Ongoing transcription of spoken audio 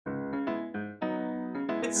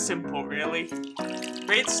It's simple, really.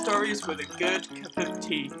 Great stories with a good cup of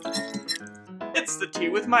tea. It's the Tea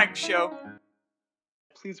with Mike show.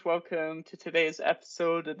 Please welcome to today's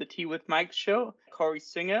episode of the Tea with Mike show, Corey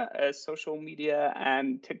Singer, a social media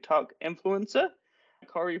and TikTok influencer.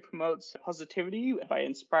 Corey promotes positivity by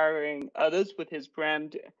inspiring others with his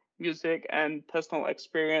brand, music, and personal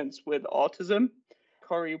experience with autism.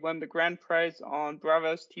 Corey won the grand prize on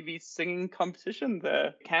Bravo's TV singing competition,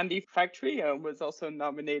 The Candy Factory, and was also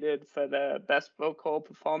nominated for the Best Vocal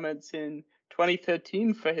Performance in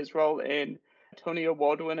 2013 for his role in Tony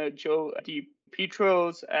Award winner Joe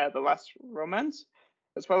DiPietro's The Last Romance.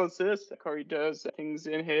 As well as this, Corey does things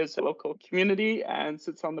in his local community and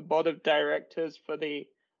sits on the board of directors for the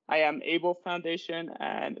I Am Able Foundation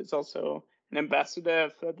and is also an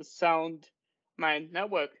ambassador for the Sound Mind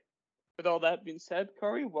Network. With all that being said,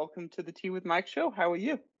 Corey, welcome to the Tea with Mike show. How are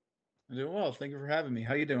you? I'm doing well. Thank you for having me.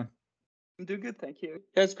 How you doing? I'm doing good, thank you.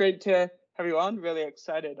 It's great to have you on. Really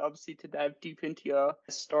excited, obviously, to dive deep into your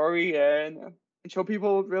story and show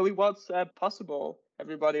people really what's possible.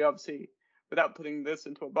 Everybody, obviously, without putting this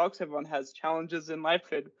into a box, everyone has challenges in life,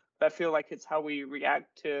 but I feel like it's how we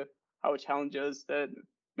react to our challenges that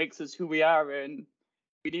makes us who we are, and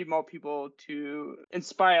we need more people to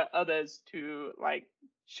inspire others to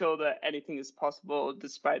show that anything is possible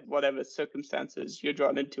despite whatever circumstances you're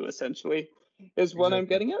drawn into, essentially, is what I'm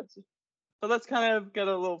Exactly. getting at. So let's kind of get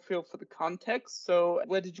a little feel for the context. So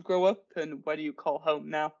where did you grow up and where do you call home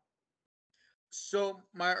now? So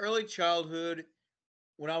my early childhood,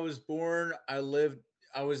 when I was born, I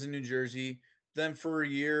was in New Jersey. Then for a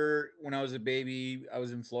year, when I was a baby, I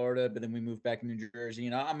was in Florida, but then we moved back to New Jersey.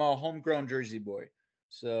 And I'm a homegrown Jersey boy.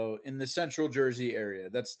 So in the central Jersey area,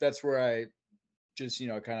 that's where I just,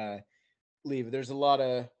 kind of leave. There's a lot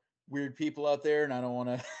of weird people out there, and I don't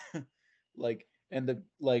want to like end up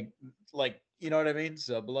you know what I mean.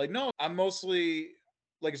 So, but like, no, I'm mostly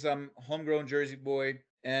like I said, I'm a homegrown Jersey boy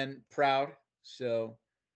and proud. So,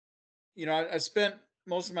 I spent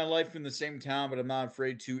most of my life in the same town, but I'm not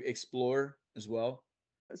afraid to explore as well.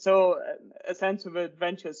 So a sense of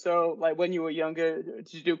adventure. So like when you were younger,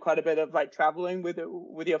 did you do quite a bit of like traveling with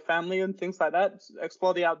your family and things like that?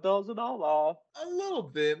 Explore the outdoors at all, or? A little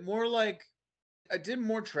bit more like I did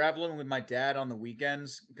more traveling with my dad on the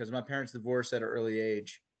weekends because my parents divorced at an early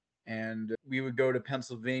age. And we would go to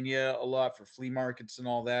Pennsylvania a lot for flea markets and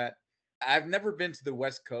all that. I've never been to the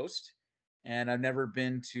West Coast and I've never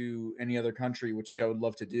been to any other country, which I would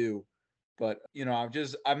love to do. But,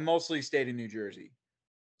 I've mostly stayed in New Jersey.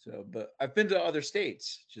 So, but I've been to other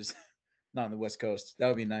states, just not on the West Coast. That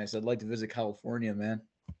would be nice. I'd like to visit California, man.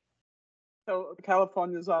 So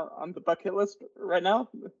California's on the bucket list right now.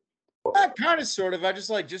 Kind of, sort of. I just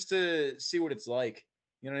like just to see what it's like.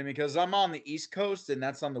 You know what I mean? Because I'm on the East Coast and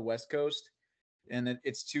that's on the West Coast, and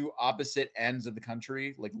it's two opposite ends of the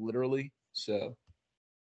country, like literally. So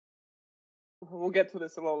We'll get to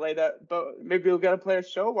this a little later, but maybe we'll get to play a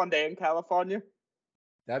show one day in California.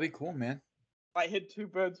 that'd be cool, man. I hit two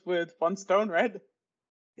birds with one stone, right?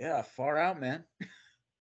 Yeah, far out, man.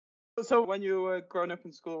 So when you were growing up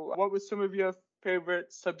in school, what were some of your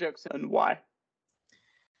favorite subjects and why?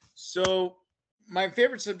 So my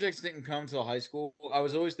favorite subjects didn't come till high school. I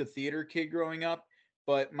was always the theater kid growing up,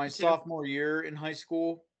 but my Me too. sophomore year in high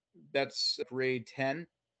school, that's grade 10,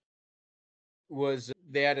 was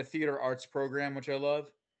they had a theater arts program, which I love.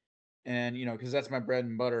 And, because that's my bread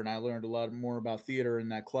and butter, and I learned a lot more about theater in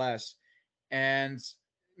that class. And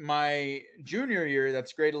my junior year,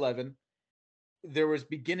 that's grade 11, there was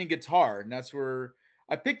beginning guitar, and that's where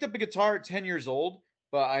I picked up a guitar at 10 years old,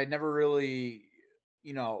 but I never really,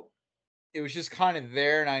 you know, it was just kind of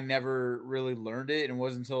there and I never really learned it. And it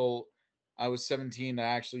wasn't until I was 17 that I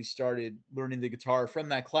actually started learning the guitar from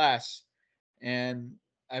that class. And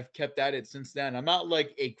I've kept at it since then. I'm not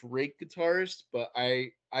like a great guitarist, but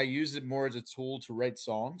I use it more as a tool to write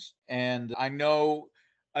songs. And I know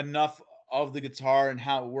enough of the guitar and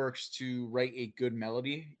how it works to write a good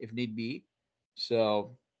melody if need be.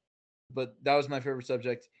 So, but that was my favorite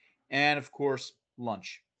subject. And of course,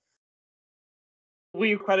 lunch. Were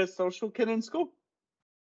you quite a social kid in school?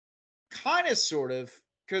 Kind of, sort of,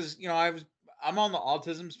 because I'm on the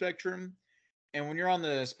autism spectrum, and when you're on the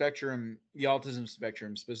autism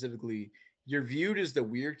spectrum specifically, you're viewed as the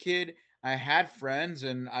weird kid. I had friends,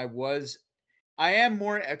 and I am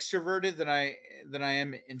more extroverted than I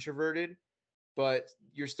am introverted, but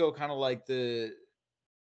you're still kind of like the.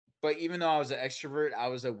 But even though I was an extrovert, I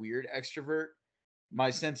was a weird extrovert.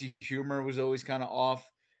 My sense of humor was always kind of off.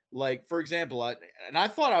 Like, for example, I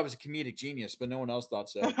thought I was a comedic genius, but no one else thought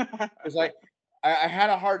so. Because I had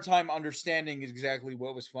a hard time understanding exactly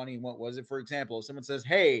what was funny and what wasn't. For example, if someone says,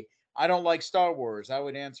 "Hey, I don't like Star Wars," I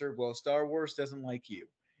would answer, "Well, Star Wars doesn't like you."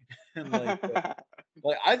 And like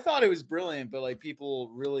I thought it was brilliant, but like people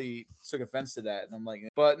really took offense to that, and I'm like,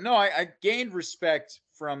 but no, I gained respect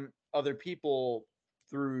from other people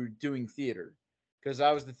through doing theater because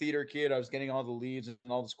I was the theater kid. I was getting all the leads and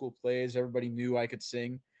all the school plays. Everybody knew I could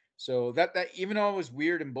sing, so that even though I was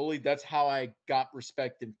weird and bullied, that's how I got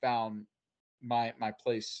respect and found my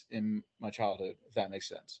place in my childhood. If that makes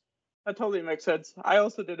sense. That totally makes sense. I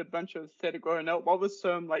also did a bunch of theater growing up. What was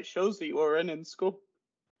some like shows that you were in school?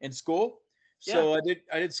 In school, Yeah, so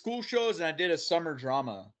I did school shows and I did a summer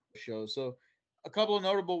drama show. So a couple of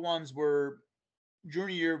notable ones were junior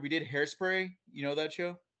year we did Hairspray. You know that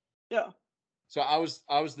show? yeah, So I was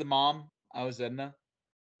the mom. I was Edna.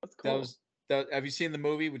 that's That cool. was that. Have you seen the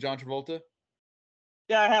movie with John Travolta?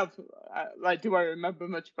 Yeah, I have. Like, do I remember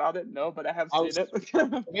much about it? No, but I have I seen was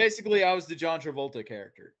it. basically I was the John Travolta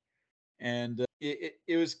character, and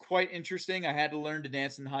it was quite interesting. I had to learn to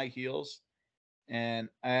dance in high heels, and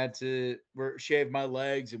I had to shave my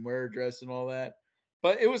legs and wear a dress and all that.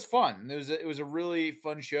 But it was fun. It was a really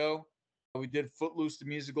fun show. We did Footloose the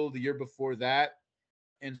musical the year before that,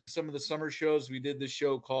 and some of the summer shows we did this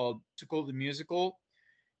show called Tickle the Musical.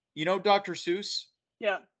 You know Dr. Seuss?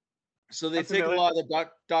 Yeah, So they I'm take a familiar. lot of the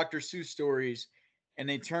Dr. Seuss stories and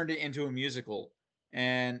they turned it into a musical.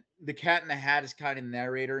 And the Cat in the Hat is kind of the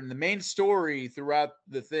narrator, and the main story throughout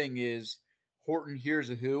the thing is Horton Hears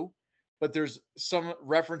a Who, but there's some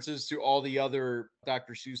references to all the other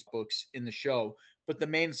Dr. Seuss books in the show. But the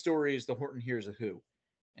main story is the Horton Hears a Who,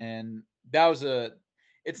 and that was a.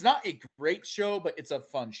 It's not a great show, but it's a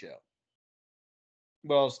fun show.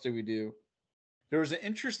 What else do we do? There was an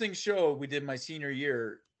interesting show we did my senior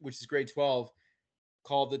year, which is grade 12,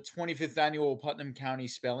 called the 25th Annual Putnam County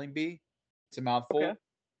Spelling Bee. It's a Okay. mouthful.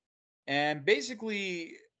 And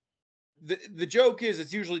basically, the joke is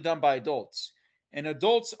it's usually done by adults. And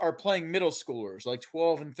adults are playing middle schoolers, like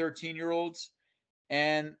 12 and 13-year-olds.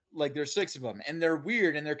 And like there's six of them. And they're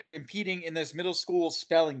weird and they're competing in this middle school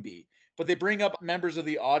spelling bee. But they bring up members of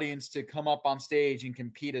the audience to come up on stage and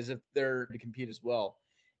compete as if they're to compete as well.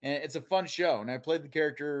 And it's a fun show. And I played the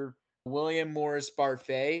character William Morris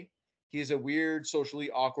Barfay. He's a weird,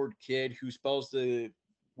 socially awkward kid who spells the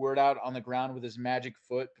word out on the ground with his magic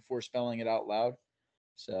foot before spelling it out loud.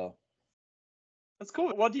 So, That's cool.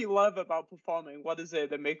 What do you love about performing? What is it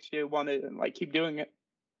that makes you want to like keep doing it?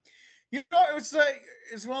 it's like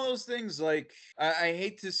it's one of those things. Like I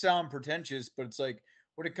hate to sound pretentious, but it's like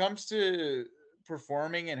when it comes to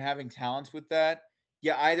performing and having talents with that,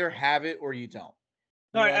 you either have it or you don't.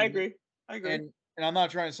 No, You know what I I mean? agree. I agree. And I'm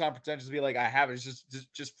not trying to sound pretentious to be like I have it. It's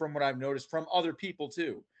just from what I've noticed from other people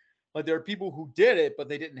too. Like there are people who did it, but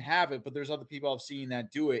they didn't have it. But there's other people I've seen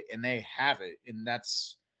that do it and they have it, and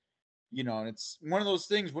that's and it's one of those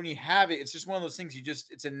things when you have it. It's just one of those things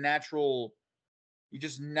it's a natural. You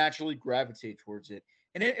just naturally gravitate towards it,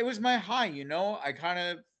 and it was my high. I kind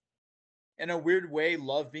of, in a weird way,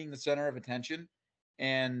 love being the center of attention,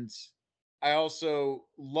 and I also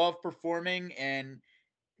love performing and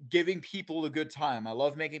giving people a good time. I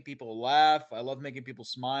love making people laugh. I love making people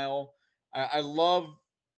smile. I love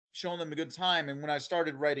showing them a good time. And when I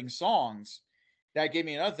started writing songs, that gave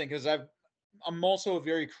me another thing because I'm also a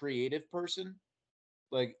very creative person.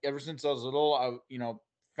 Like ever since I was little, I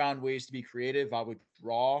found ways to be creative. I would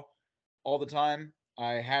draw all the time.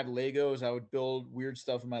 I had Legos. I would build weird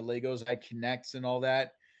stuff in my Legos. I had Connects and all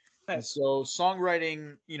that. And Nice. so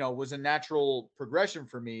songwriting, was a natural progression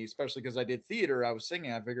for me, especially because I did theater. I was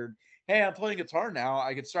singing. I figured, hey, I'm playing guitar now.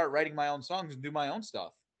 I could start writing my own songs and do my own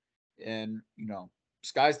stuff. And,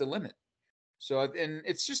 sky's the limit. So, and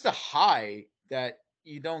it's just a high that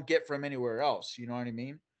you don't get from anywhere else. You know what I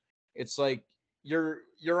mean? It's like you're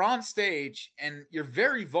on stage and you're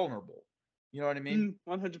very vulnerable. You know what I mean?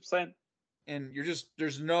 100%. And you're just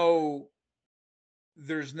there's no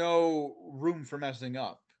room for messing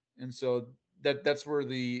up. And so that's where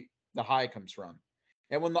the high comes from.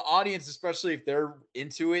 And when the audience, especially if they're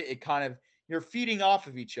into it, it kind of you're feeding off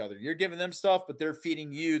of each other. You're giving them stuff, but they're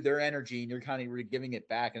feeding you their energy, and you're kind of giving it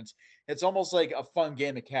back. And it's almost like a fun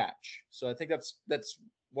game of catch. So I think that's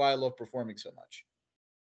why I love performing so much.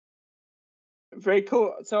 Very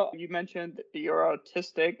cool. So you mentioned that you're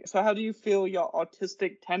autistic. So how do you feel your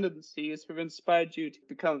autistic tendencies have inspired you to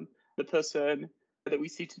become the person that we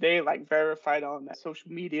see today, like verified on social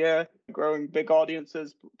media, growing big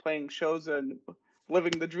audiences, playing shows, and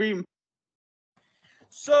living the dream?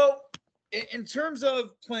 So, in terms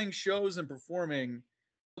of playing shows and performing,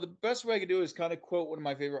 the best way I could do is kind of quote one of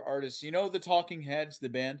my favorite artists. You know, the Talking Heads, the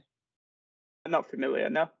band? I'm not familiar,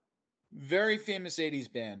 no. Very famous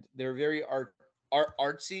 80s band. They're very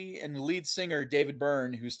artsy, and the lead singer, David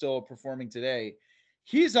Byrne, who's still performing today,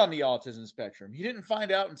 he's on the autism spectrum. He didn't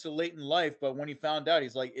find out until late in life, but when he found out,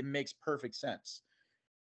 he's like, it makes perfect sense.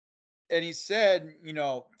 And he said,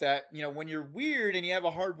 that, when you're weird and you have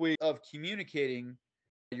a hard way of communicating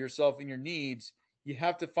yourself and your needs, you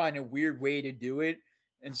have to find a weird way to do it.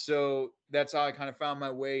 And so that's how I kind of found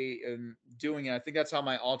my way in doing it. I think that's how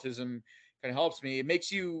my autism kind of helps me. It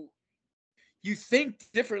makes you think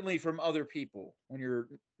differently from other people when you're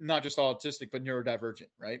not just autistic but neurodivergent,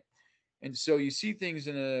 right? And so you see things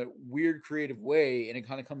in a weird creative way, and it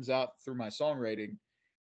kind of comes out through my songwriting.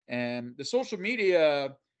 And the social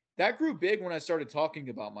media, that grew big when I started talking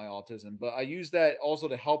about my autism, but I use that also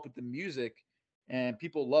to help with the music, and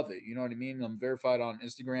people love it. You know what I mean? I'm verified on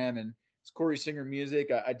Instagram, and it's Corey Singer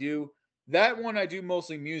Music. I do that one. I do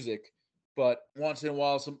mostly music, but once in a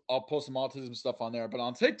while, I'll post some autism stuff on there. But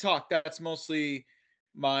on TikTok, that's mostly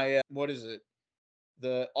my what is it?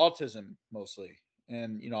 The autism mostly,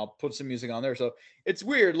 and I'll put some music on there. So it's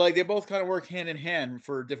weird. Like they both kind of work hand in hand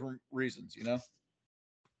for different reasons.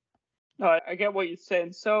 No, I get what you're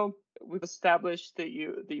saying. So we've established that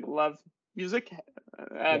you love music.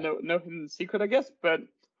 Yeah. No hidden secret, I guess. But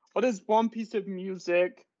what is one piece of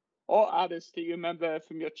music or artist that you remember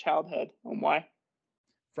from your childhood, and why?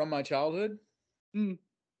 From my childhood. Hmm.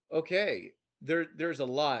 Okay, there's a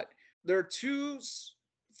lot. There are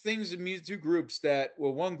things in music, two groups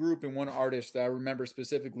one group and one artist that I remember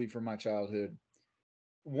specifically from my childhood.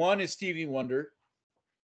 One is Stevie Wonder.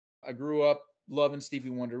 I grew up loving Stevie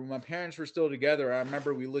Wonder. When my parents were still together, I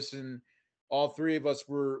remember we listened. All three of us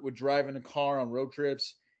would drive in a car on road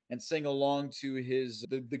trips and sing along to his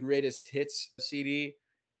the greatest hits CD,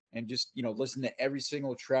 and just listen to every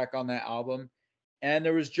single track on that album. And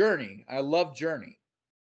there was Journey. I love Journey.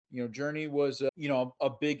 Journey was a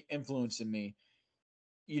big influence in me.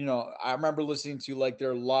 I remember listening to like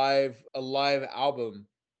their live album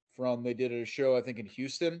from they did a show I think in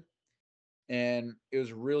Houston, and it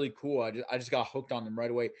was really cool. I just got hooked on them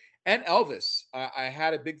right away. And Elvis, I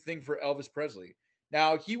had a big thing for Elvis Presley.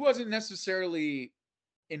 Now he wasn't necessarily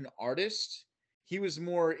an artist; he was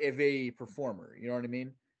more of a performer. You know what I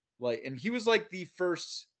mean? Like, and he was like the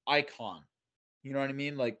first icon. You know what I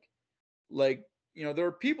mean? Like there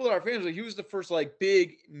were people that are famous. Like he was the first like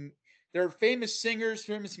big. There are famous singers,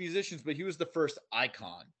 famous musicians, but he was the first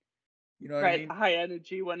icon. You know what I Right, mean? high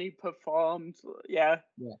energy when he performed. Yeah.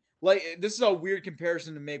 Yeah. Like this is a weird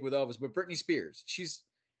comparison to make with Elvis, but Britney Spears,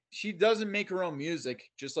 she doesn't make her own music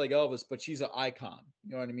just like Elvis, but she's an icon.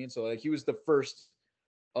 You know what I mean? So like he was the first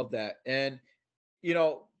of that, and you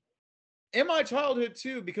know, in my childhood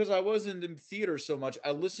too, because I wasn't in theater so much,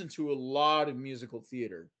 I listened to a lot of musical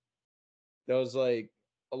theater. There was like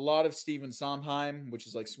a lot of Stephen Sondheim, which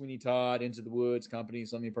is like Sweeney Todd, Into the Woods, Company,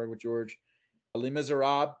 Something Park with George, Les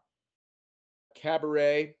Miserables,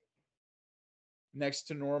 Cabaret, Next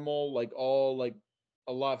to Normal, like all like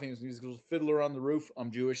a lot of famous musicals. Fiddler on the Roof.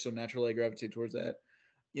 I'm Jewish, so naturally I gravitate towards that.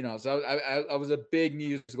 So I was a big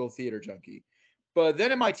musical theater junkie. But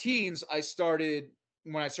then in my teens, when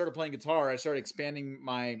I started playing guitar, I started expanding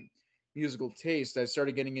my musical taste. I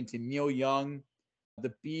started getting into Neil Young,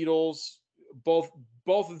 the Beatles. Both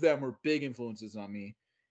both of them were big influences on me.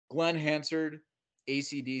 Glenn Hansard,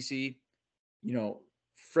 AC/DC, you know,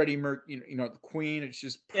 Freddie Mercury, the Queen. It's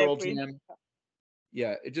just Yeah, Pearl Queen. Jam.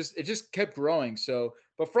 Yeah, it just kept growing. So,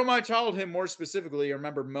 but from my childhood, more specifically, I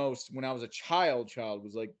remember most when I was a child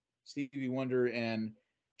was like Stevie Wonder and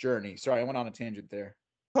Journey. Sorry, I went on a tangent there.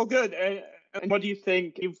 Oh, good. And what do you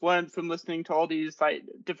think you've learned from listening to all these like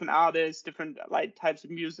different artists, different like types of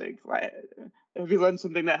music? Like, have you learned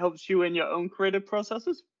something that helps you in your own creative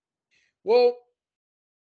processes? Well,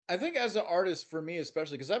 I think as an artist, for me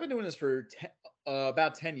especially, because I've been doing this for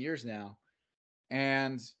about 10 years now,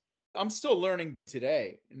 and I'm still learning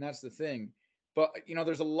today, and that's the thing. But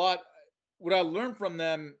there's a lot. What I learned from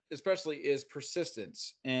them, especially, is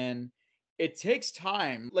persistence, and it takes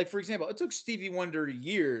time. Like for example, it took Stevie Wonder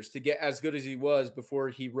years to get as good as he was before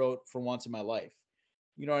he wrote "For Once in My Life."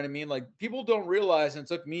 You know what I mean? Like people don't realize, and it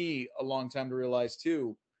took me a long time to realize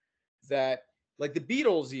too, that like the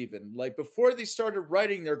Beatles, even like before they started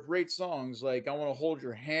writing their great songs, like "I Want to Hold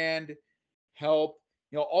Your Hand," "Help,"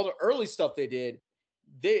 all the early stuff they did,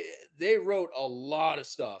 they they wrote a lot of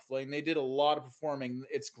stuff. Like they did a lot of performing.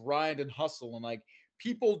 It's grind and hustle, and like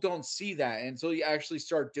people don't see that until you actually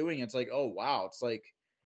start doing it. It's like, oh wow,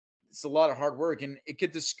 it's a lot of hard work, and it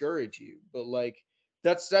could discourage you. But like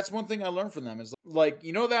that's one thing I learned from them is like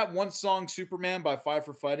that one song Superman by Five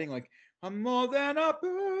for Fighting, like I'm more than a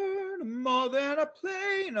bird, more than a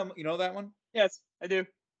plane. You know that one? Yes, I do.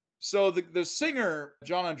 So the singer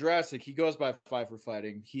John Ondrasik, he goes by Pfeiffer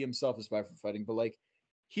Fighting. He himself is Pfeiffer Fighting, but like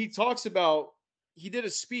he talks about, he did a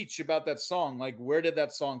speech about that song. Like, where did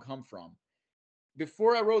that song come from?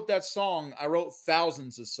 Before I wrote that song, I wrote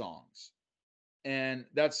thousands of songs, and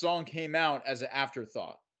that song came out as an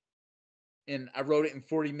afterthought. And I wrote it in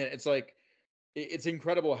 40 minutes. It's like it's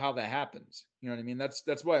incredible how that happens. You know what I mean? That's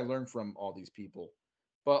what I learned from all these people.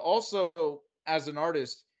 But also, as an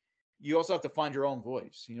artist, you also have to find your own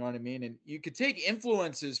voice. You know what I mean? And you could take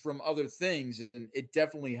influences from other things, and it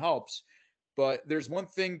definitely helps. But there's one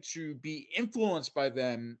thing to be influenced by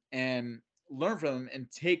them and learn from them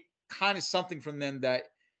and take kind of something from them that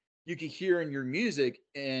you can hear in your music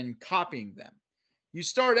and copying them. You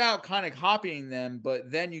start out kind of copying them, but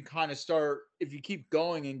then you kind of start, if you keep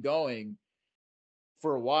going and going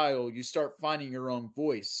for a while, you start finding your own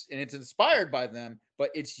voice, and it's inspired by them, but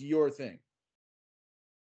it's your thing.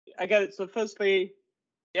 I get it. So firstly,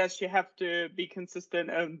 yes, you have to be consistent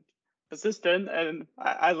and persistent, and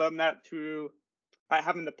I learned that through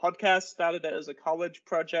having the podcast. Started it as a college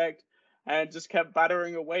project and just kept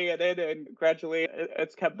battering away at it, and gradually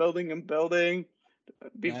it's kept building and building.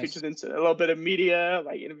 Being Nice. featured in a little bit of media,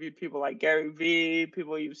 like interviewed people like Gary Vee,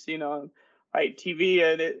 people you've seen on like TV,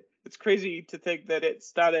 and it's crazy to think that it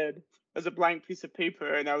started as a blank piece of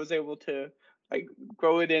paper, and I was able to like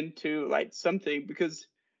grow it into like something. Because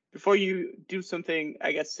before you do something,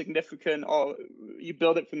 I guess, significant, or you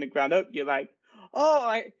build it from the ground up, you're like, oh,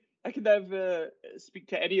 I could never speak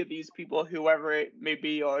to any of these people, whoever it may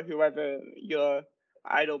be, or whoever your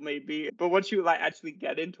idol may be. But once you like actually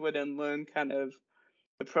get into it and learn kind of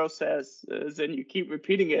the process and you keep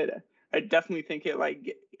repeating it, I definitely think it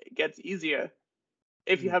like gets easier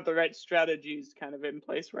if you have the right strategies kind of in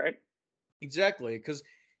place, right? Exactly, because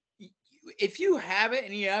if you have it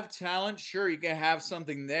and you have talent, sure, you can have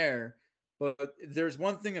something there. But there's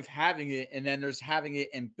one thing of having it, and then there's having it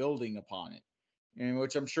and building upon it, and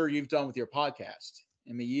which I'm sure you've done with your podcast.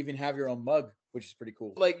 I mean, you even have your own mug, which is pretty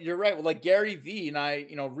cool. Like you're right, like Gary Vee, and I,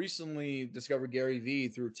 recently discovered Gary Vee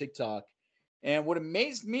through TikTok, and what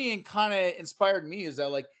amazed me and kind of inspired me is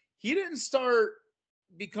that like he didn't start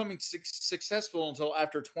becoming successful until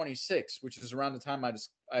after 26, which is around the time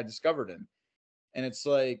I discovered him. And it's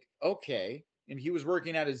like, okay, and he was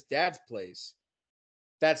working at his dad's place.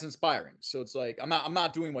 That's inspiring. So it's like I'm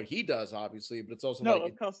not doing what he does, obviously, but it's also No,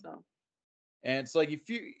 like of course not. and it's like if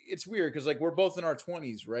you it's weird because like we're both in our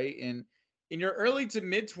 20s, right? And in your early to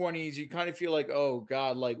mid 20s, you kind of feel like, oh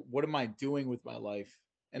God, like what am I doing with my life?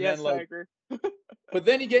 And then Yes, I like agree. but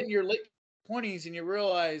then you get in your late 20s and you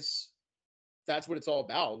realize that's what it's all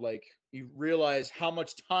about. Like you realize how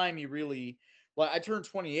much time you really like I turned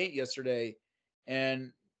 28 yesterday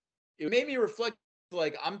and it made me reflect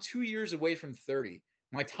like I'm 2 years away from 30.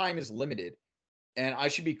 My time is limited and I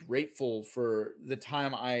should be grateful for the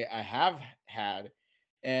time I have had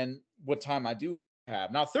and what time I do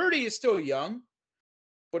have. Now 30 is still young,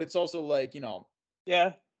 but it's also like,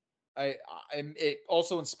 Yeah. it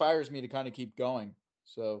also inspires me to kind of keep going.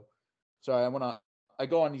 So sorry, I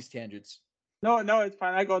go on these tangents. No, it's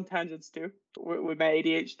fine. I go on tangents too with my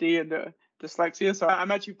ADHD and dyslexia, so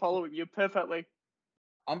I'm actually following you perfectly.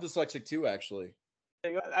 I'm dyslexic too, actually.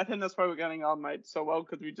 I think that's why we're getting on like so well,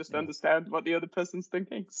 because we just Yeah. understand what the other person's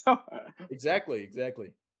thinking. So Exactly.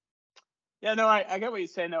 yeah, no, I get what you're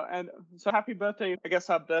saying though. And so happy birthday. I guess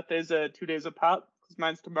our birthdays are 2 days apart because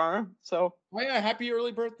mine's tomorrow. So Oh yeah, happy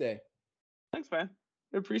early birthday. thanks, man.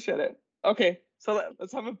 I appreciate it. Okay, so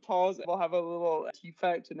let's have a pause. We'll have a little tea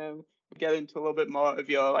fact, and then we'll get into a little bit more of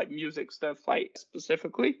your like music stuff, like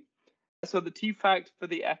specifically. So the tea fact for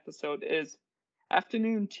the episode is: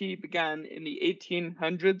 afternoon tea began in the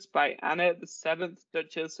 1800s by Anna the Seventh,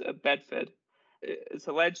 Duchess of Bedford. It's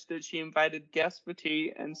alleged that she invited guests for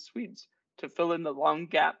tea and sweets to fill in the long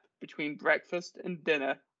gap between breakfast and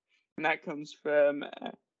dinner. And that comes from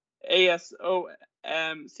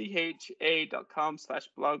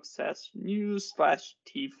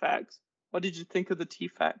asomcha.com/blog/news/tea facts. What did you think of the tea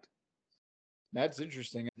fact? That's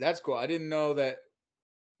interesting. That's cool. I didn't know that.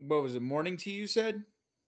 What was it? Morning tea, you said?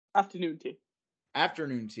 Afternoon tea.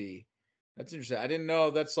 Afternoon tea. That's interesting. I didn't know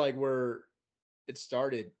that's like where it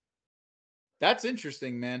started. That's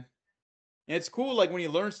interesting, man. And it's cool, like when you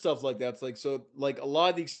learn stuff like that. It's like so, like a lot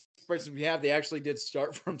of the expressions we have, they actually did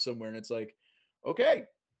start from somewhere, and it's like, okay,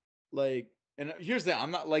 like. And here's that.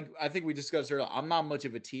 I'm not like I think we discussed earlier. I'm not much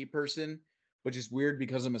of a tea person, which is weird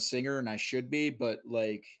because I'm a singer and I should be. But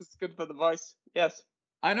like, It's good for the voice. Yes.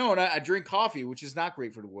 I know, and I drink coffee, which is not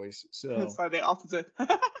great for the voice. It's So like the opposite.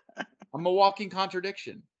 I'm a walking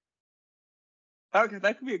contradiction. Okay,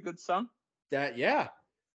 that could be a good song. That yeah.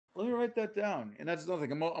 Let me write that down. And that's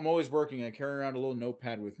nothing. I'm always working. I carry around a little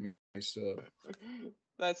notepad with me. So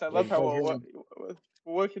Nice. I love like how if I was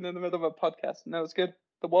we're working in the middle of a podcast. No, it's good.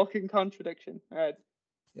 The walking contradiction. All right.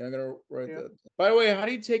 yeah, I'm gonna write Yeah. that. By the way, how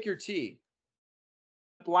do you take your tea?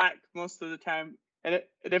 Black most of the time, and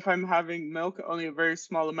if I'm having milk, only a very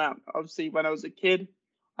small amount. Obviously, when I was a kid,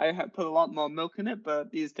 I had put a lot more milk in it,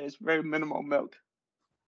 but these days, very minimal milk.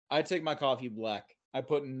 I take my coffee black. I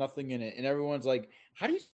put nothing in it, and everyone's like, "How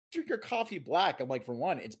do you drink your coffee black?" I'm like, for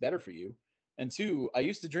one, it's better for you, and two, I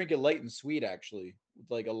used to drink it light and sweet actually,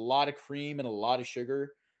 with like a lot of cream and a lot of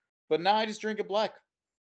sugar, but now I just drink it black.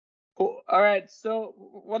 Cool. All right. So,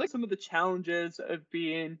 what are some of the challenges of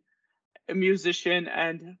being a musician,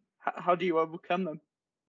 and how do you overcome them?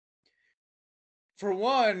 For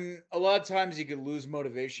one, a lot of times you could lose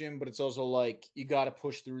motivation, but it's also like you got to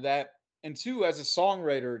push through that. And two, as a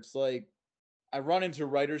songwriter, it's like I run into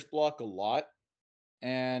writer's block a lot.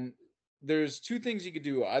 And there's two things you could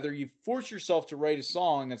do. Either you force yourself to write a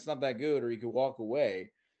song that's not that good, or you could walk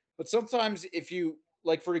away. But sometimes, if you,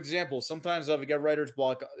 like, for example, sometimes if I get writer's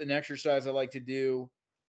block, an exercise I like to do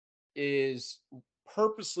is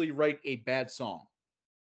purposely write a bad song.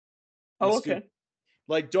 Oh, Let's do okay.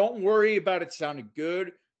 like, don't worry about it sounding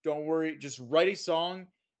good. Don't worry, just write a song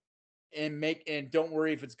and don't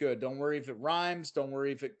worry if it's good. Don't worry if it rhymes. Don't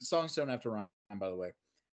worry if it songs don't have to rhyme, by the way.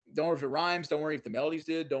 Don't worry if it rhymes. Don't worry if the melodies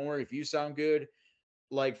did. Don't worry if you sound good.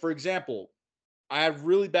 Like, for example, I had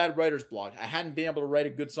really bad writer's block. I hadn't been able to write a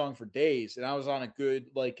good song for days, and I was on a good,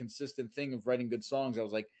 like, consistent thing of writing good songs. I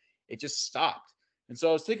was like, it just stopped. And so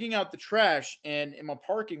I was taking out the trash, and in my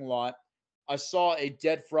parking lot, I saw a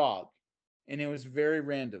dead frog, and it was very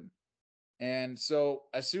random. And so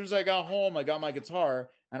as soon as I got home, I got my guitar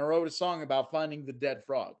and I wrote a song about finding the dead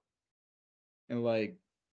frog. And like,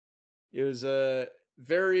 it was a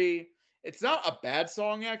very, it's not a bad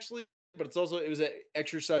song actually, but it was an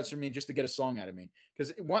exercise for me just to get a song out of me.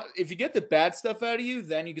 Because if you get the bad stuff out of you,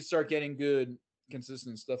 then you can start getting good,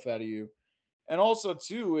 consistent stuff out of you. And also,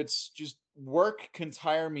 too, it's just work can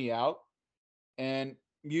tire me out. And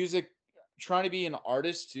music, trying to be an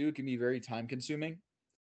artist too, can be very time consuming.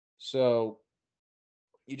 So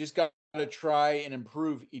you just got to try and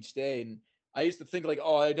improve each day. And I used to think like,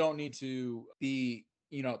 oh, I don't need to be,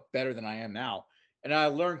 better than I am now. And I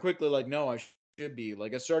learned quickly, like, no, I should be.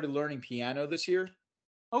 Like, I started learning piano this year.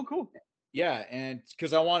 Oh, cool. Yeah. And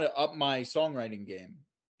because I want to up my songwriting game.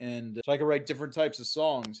 And so I could write different types of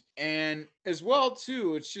songs. And as well,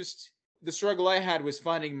 too, it's just the struggle I had was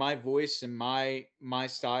finding my voice and my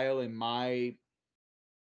style and my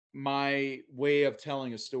way of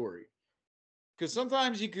telling a story. Because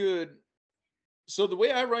sometimes you could so the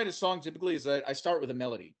way I write a song typically is that I start with a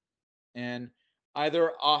melody, and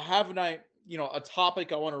either I'll have a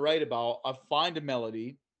topic I want to write about. I'll find a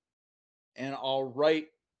melody, and I'll write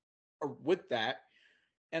with that.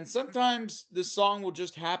 And sometimes the song will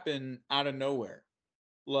just happen out of nowhere.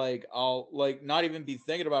 Like I'll like not even be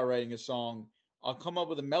thinking about writing a song. I'll come up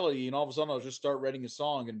with a melody, and all of a sudden I'll just start writing a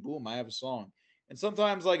song, and boom, I have a song. And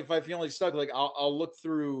sometimes, like if I feel like stuck, like I'll look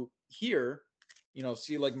through here,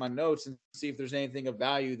 see like my notes and see if there's anything of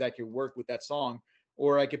value that could work with that song,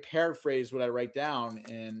 or I could paraphrase what I write down.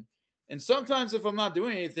 And sometimes if I'm not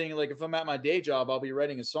doing anything, like if I'm at my day job, I'll be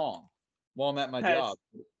writing a song while I'm at my Nice. job.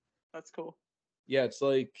 That's cool. Yeah, it's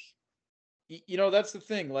like that's the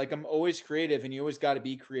thing. Like I'm always creative, and you always got to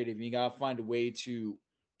be creative, and you got to find a way to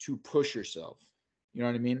push yourself. You know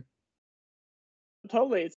what I mean?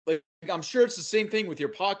 Totally. Like I'm sure it's the same thing with your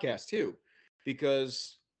podcast too,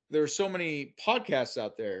 because there are so many podcasts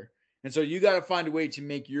out there, and so you got to find a way to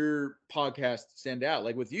make your podcast stand out.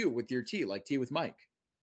 Like with you, with your tea, like Tea with Mike.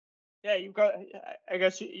 Yeah, you've got. I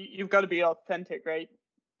guess you've got to be authentic, right?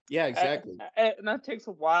 Yeah, exactly. And that takes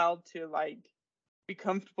a while to like be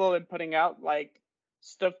comfortable in putting out like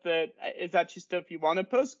stuff that is actually stuff you want to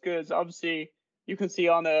post, because obviously you can see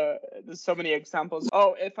on there's so many examples.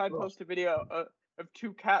 Oh, if I Oh. post a video of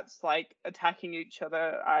two cats like attacking each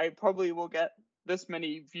other, I probably will get this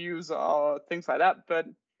many views or things like that. But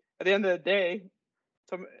at the end of the day,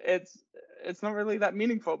 it's not really that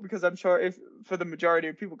meaningful, because I'm sure if for the majority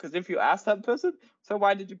of people, because if you ask that person, so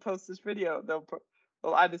why did you post this video, they'll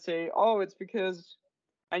either say, oh, it's because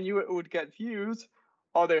I knew it would get views,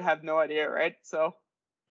 or they have no idea, right? So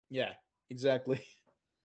Yeah, exactly.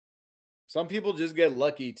 Some people just get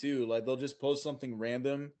lucky too. Like they'll just post something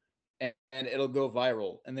random and it'll go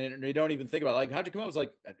viral. And then they don't even think about it. Like, how'd you come up? I was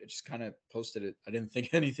like, I just kind of posted it. I didn't think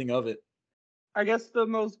anything of it. I guess the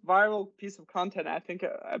most viral piece of content I think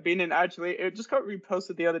I've been in, actually, it just got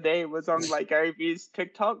reposted the other day, was on like Gary Vee's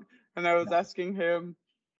TikTok. and I was asking him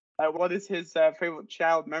what is his favorite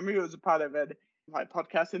child memory. It was a part of a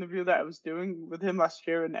podcast interview that I was doing with him last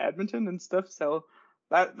year in Edmonton and stuff. So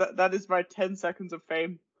that is my 10 seconds of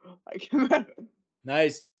fame. Like,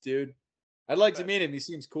 Nice, dude. I'd like to but meet him. He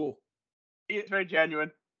seems cool. it's very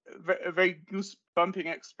genuine, a very goosebumping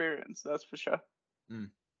experience, that's for sure. Mm.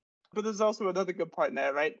 But there's also another good point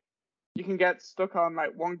there, right? You can get stuck on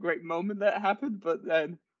like one great moment that happened, but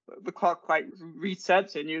then the clock like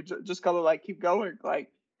resets and you just gotta like keep going, like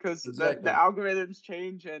because the Exactly. algorithms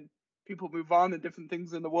change and people move on and different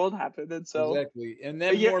things in the world happen, and so Exactly. And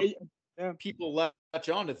then yeah, more yeah, people latch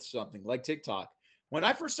onto something like TikTok. When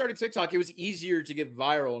I first started TikTok, it was easier to get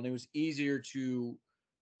viral and it was easier to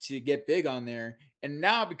get big on there. And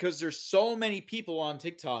now because there's so many people on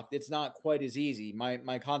TikTok, it's not quite as easy.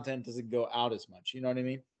 My content doesn't go out as much. You know what I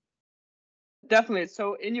mean? definitely.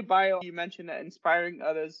 So in your bio, you mentioned that inspiring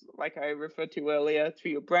others, like I referred to earlier,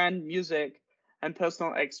 through your brand, music, and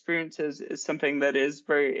personal experiences is something that is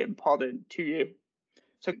very important to you.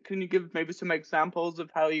 So can you give maybe some examples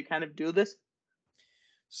of how you kind of do this?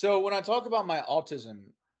 So when I talk about my autism,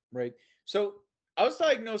 right? So I was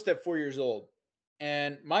diagnosed at 4 years old,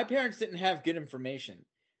 and my parents didn't have good information.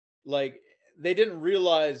 Like they didn't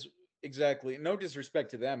realize exactly. No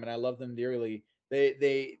disrespect to them, and I love them dearly.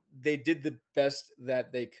 They did the best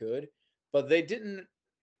that they could, but they didn't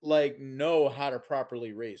like know how to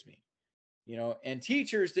properly raise me. And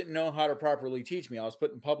teachers didn't know how to properly teach me. I was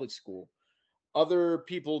put in public school. Other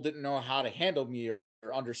people didn't know how to handle me or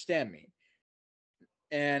understand me.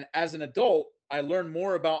 And as an adult, I learned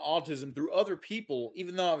more about autism through other people,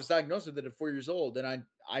 even though I was diagnosed with it at 4 years old, than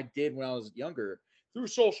I did when I was younger, through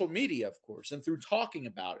social media, of course, and through talking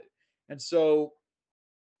about it. And so,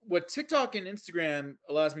 what TikTok and Instagram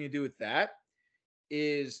allows me to do with that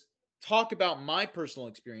is talk about my personal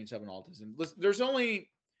experience having autism. There's only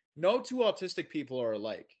no two autistic people are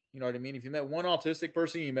alike. You know what I mean? If you met one autistic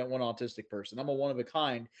person, you met one autistic person. I'm a one of a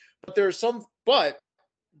kind, but but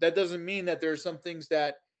that doesn't mean that there are some things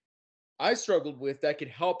that I struggled with that could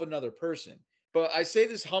help another person. But I say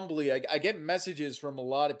this humbly. I get messages from a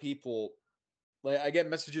lot of people. Like I get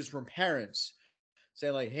messages from parents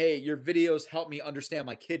saying like, "Hey, your videos help me understand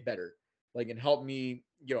my kid better, like and help me,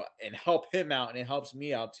 and help him out, and it helps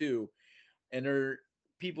me out too." And there are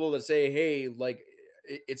people that say, "Hey, like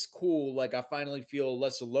it's cool. Like I finally feel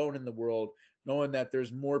less alone in the world, knowing that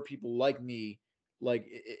there's more people like me. Like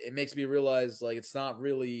it makes me realize like it's not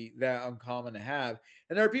really that uncommon to have."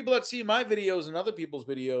 And there are people that see my videos and other people's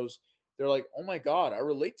videos. They're like, "Oh my god, I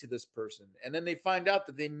relate to this person," and then they find out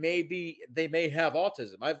that they may have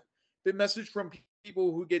autism. I've been messaged from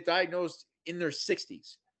people who get diagnosed in their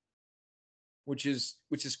 60s, which is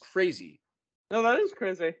crazy. No, that is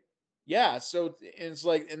crazy. Yeah, so it's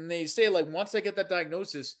like, and they say like once they get that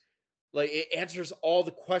diagnosis, like it answers all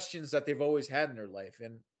the questions that they've always had in their life,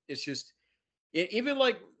 and it's just even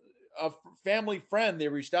like a family friend, they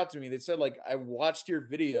reached out to me. They said like I watched your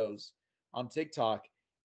videos on TikTok,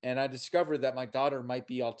 and I discovered that my daughter might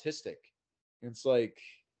be autistic. It's like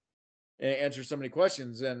it answers so many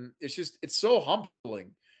questions, and it's so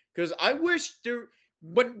humbling because I wish there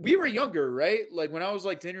when we were younger, right? Like when I was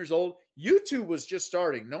like 10 years old, YouTube was just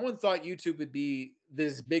starting. No one thought YouTube would be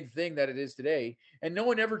this big thing that it is today. And no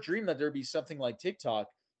one ever dreamed that there'd be something like TikTok.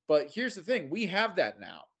 But here's the thing, we have that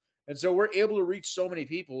now. And so we're able to reach so many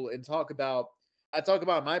people and I talk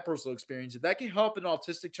about my personal experience. If that can help an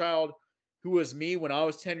autistic child who was me when I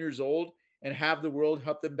was 10 years old and have the world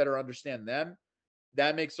help them better understand them,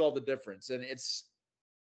 that makes all the difference. And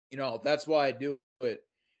that's why I do it.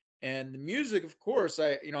 And the music, of course,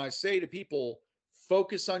 I say to people,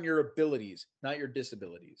 focus on your abilities, not your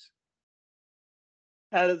disabilities.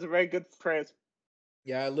 That is a very good phrase.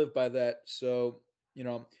 Yeah, I live by that. So, you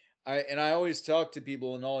know, I always talk to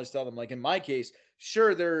people and always tell them, like in my case,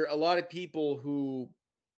 sure, there are a lot of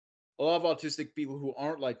autistic people who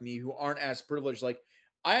aren't like me, who aren't as privileged. Like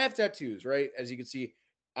I have tattoos, right? As you can see,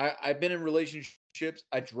 I've been in relationships.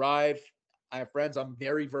 I drive. I have friends. I'm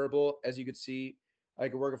very verbal, as you can see. I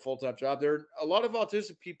can work a full time job. There are a lot of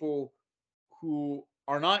autistic people who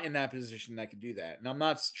are not in that position that can do that. And I'm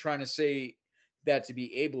not trying to say that to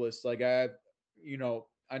be ableist. Like I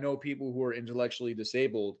know people who are intellectually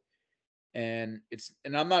disabled, and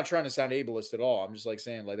I'm not trying to sound ableist at all. I'm just like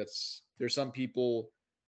saying like there's some people.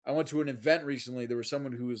 I went to an event recently. There was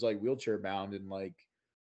someone who was like wheelchair bound, and like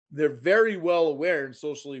they're very well aware and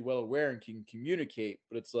socially well aware and can communicate,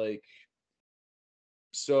 but it's like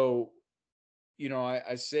so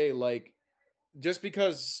I say like just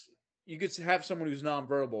because you could have someone who's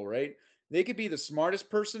nonverbal, right? They could be the smartest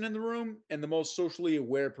person in the room and the most socially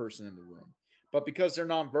aware person in the room. but because they're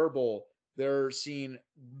nonverbal, they're seeing,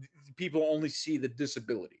 people only see the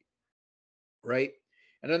disability, right?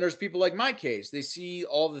 And then there's people like my case. They see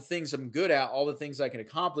all the things I'm good at, all the things I can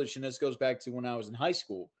accomplish. And this goes back to when I was in high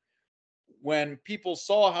school. When people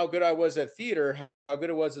saw how good I was at theater, how good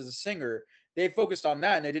I was as a singer, they focused on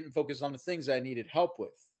that and they didn't focus on the things I needed help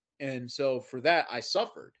with. And so for that, I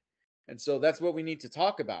suffered. And so that's what we need to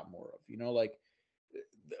talk about more of, like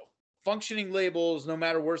functioning labels, no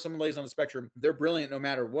matter where someone lays on the spectrum, they're brilliant no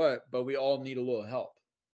matter what, but we all need a little help.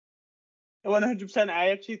 100%. I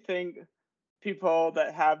actually think people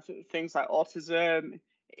that have things like autism,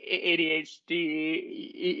 ADHD,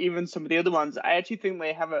 even some of the other ones, I actually think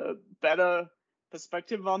they have a better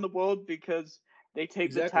perspective on the world because they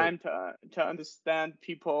take the Exactly. time to understand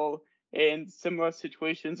people in similar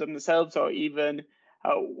situations themselves, or even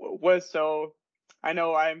worse. So I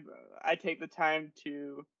know I take the time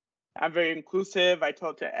to. I'm very inclusive. I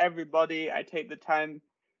talk to everybody. I take the time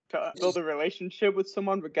to build a relationship with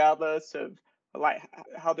someone, regardless of like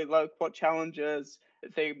how they look, what challenges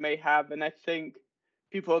they may have. And I think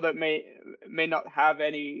people that may not have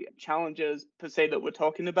any challenges per se that we're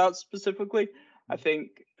talking about specifically, I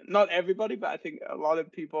think not everybody, but I think a lot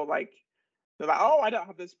of people they're like, oh, I don't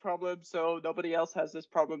have this problem, so nobody else has this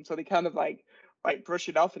problem. So they kind of like brush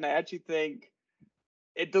it off. And I actually think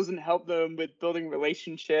it doesn't help them with building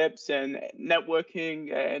relationships and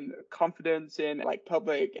networking and confidence in like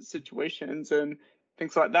public situations and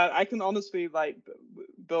things like that. I can honestly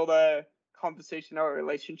build a conversation or a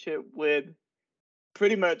relationship with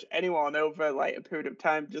pretty much anyone over like a period of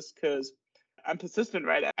time just because I'm persistent,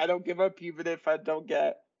 right? I don't give up even if I don't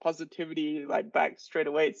get positivity like back straight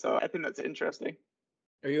away. So I think that's interesting.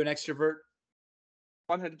 Are you an extrovert?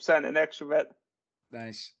 100% an extrovert.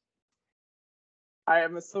 Nice. I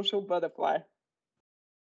am a social butterfly.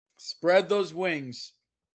 Spread those wings.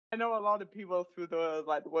 I know a lot of people through the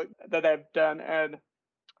work that I've done, and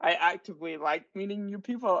I actively like meeting new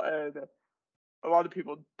people. And a lot of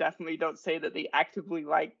people definitely don't say that they actively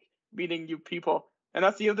like meeting new people. And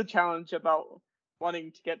that's the other challenge about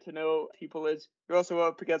wanting to get to know people is you're also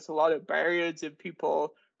up against a lot of barriers of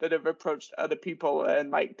people that have approached other people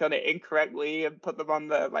and like done it incorrectly and put them on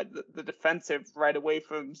the defensive right away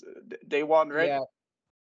from day one, right?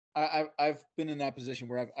 Yeah, I've been in that position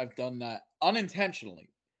where I've done that unintentionally.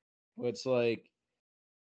 It's like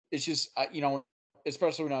it's just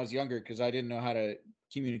especially when I was younger because I didn't know how to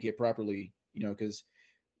communicate properly. Because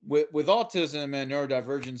with autism and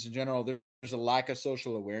neurodivergence in general, there's a lack of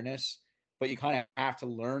social awareness, but you kind of have to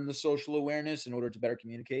learn the social awareness in order to better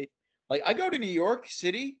communicate. Like I go to New York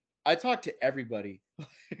City, I talk to everybody.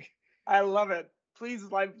 I love it. Please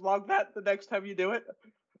vlog that the next time you do it.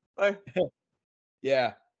 Like,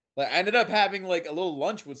 Yeah. Like I ended up having like a little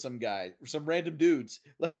lunch with some guy, some random dudes.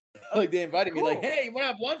 Like they invited me, like, cool. hey, you want to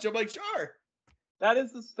have lunch? I'm like, sure. That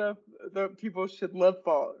is the stuff that people should live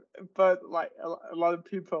for. But like a lot of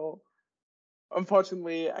people,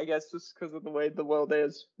 unfortunately, I guess just because of the way the world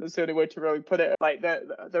is, that's the only way to really put it. Like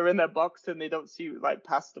they're in their box and they don't see like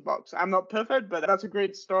past the box. I'm not perfect, but that's a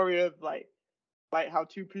great story of like how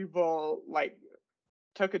two people like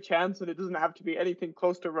took a chance, and it doesn't have to be anything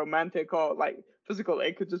close to romantic or like physical.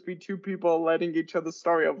 It could just be two people letting each other's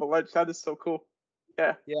story over lunch. That is so cool.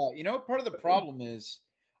 Yeah. Yeah, part of the problem is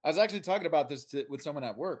I was actually talking about this with someone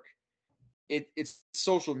at work. It's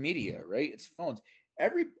social media, right? It's phones.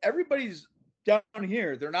 Everybody's down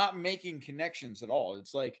here. They're not making connections at all.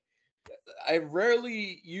 It's like I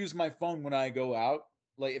rarely use my phone when I go out.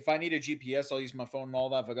 Like if I need a GPS, I'll use my phone and all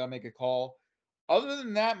that. If I gotta make a call. Other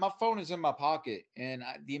than that, my phone is in my pocket, and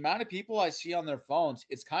the amount of people I see on their phones,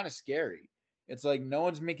 it's kind of scary. It's like no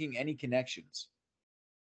one's making any connections.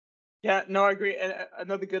 Yeah, no, I agree. And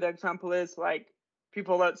another good example is like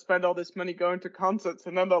people that spend all this money going to concerts,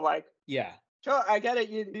 and then they're like, Yeah, sure, I get it.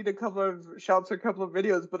 You need a couple of shots or a couple of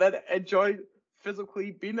videos, but then enjoy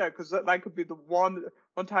physically being there because that could be the one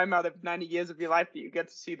time out of 90 years of your life that you get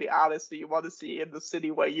to see the artist that you want to see in the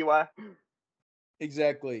city where you are.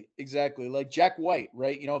 exactly. Like Jack White,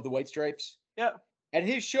 right? Of the White Stripes. Yeah. At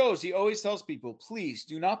his shows, he always tells people, please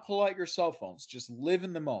do not pull out your cell phones. Just live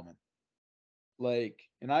in the moment. Like,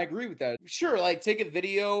 and I agree with that. Sure, like take a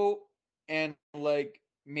video and like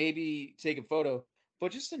maybe take a photo,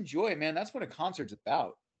 but just enjoy it, man. That's what a concert's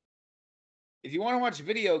about. If you want to watch a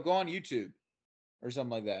video, go on YouTube or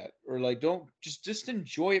something like that. Or like don't just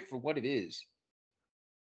enjoy it for what it is.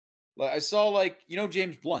 Like I saw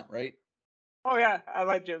James Blunt, right? Oh yeah, I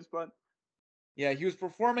like James Blunt. Yeah, he was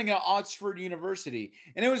performing at Oxford University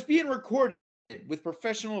and it was being recorded with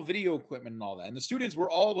professional video equipment and all that. And the students were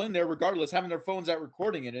all in there regardless, having their phones out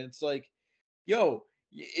recording it. And it's like, yo,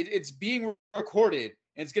 It's being recorded,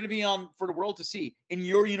 and it's going to be on for the world to see in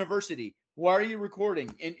your university. Why are you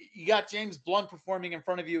recording? And you got James Blunt performing in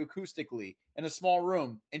front of you acoustically in a small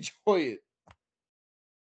room. Enjoy it.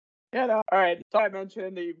 Yeah, no, all right. So I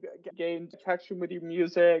mentioned that you've gained traction with your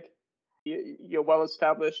music. You're well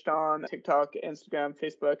established on TikTok, Instagram,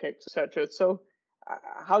 Facebook, etc. So,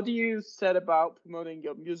 how do you set about promoting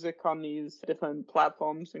your music on these different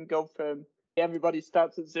platforms and go from everybody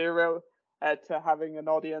starts at zero to having an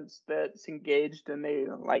audience that's engaged and they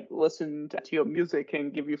like listen to your music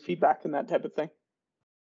and give you feedback and that type of thing?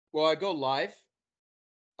 Well, I go live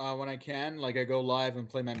when I can. Like I go live and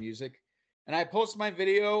play my music, and I post my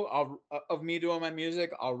video of me doing my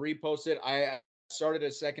music. I'll repost it. I started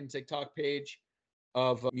a second TikTok page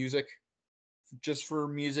of music, just for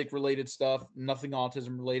music related stuff, nothing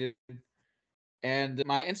autism related. And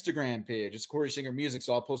my Instagram page is Corey Singer Music,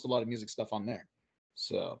 so I'll post a lot of music stuff on there.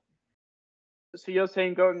 So you're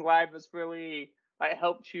saying going live has really like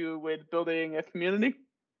helped you with building a community?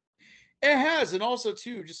 it has, and also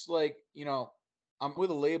too, just like I'm with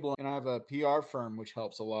a label and I have a PR firm, which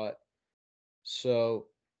helps a lot. So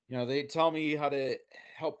they tell me how to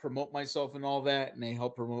help promote myself and all that, and they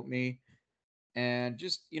help promote me. And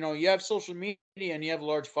just you have social media and you have a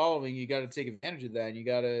large following, you got to take advantage of that. And you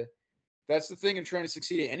got to that's the thing in trying to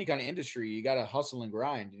succeed in any kind of industry. You got to hustle and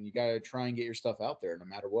grind, and you got to try and get your stuff out there no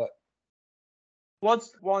matter what.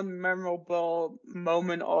 What's one memorable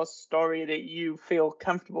moment or story that you feel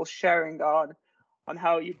comfortable sharing on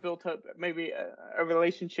how you built up maybe a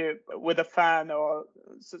relationship with a fan or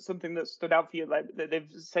something that stood out for you, like they've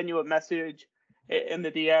sent you a message in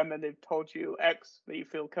the DM and they've told you X that you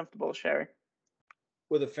feel comfortable sharing?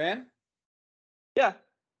 With a fan, Yeah.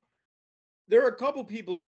 there are a couple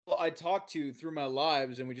people I talked to through my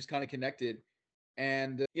lives, and we just kind of connected.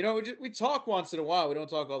 And we talk once in a while. We don't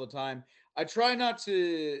talk all the time. I try not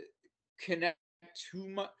to connect too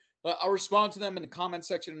much. I'll respond to them in the comment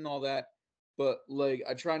section and all that, but like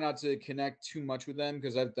I try not to connect too much with them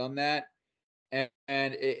because I've done that, and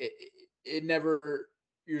it never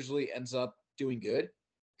usually ends up doing good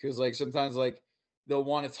because like sometimes like they'll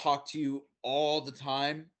want to talk to you all the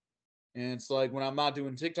time, and it's like when I'm not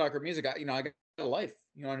doing TikTok or music, I got a life.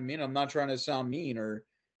 You know what I mean? I'm not trying to sound mean or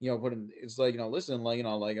put in. It's like listen, like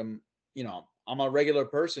like I'm a regular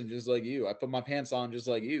person just like you. I put my pants on just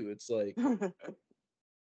like you. It's like,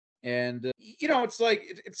 and it's like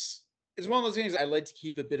it's one of those things. I like to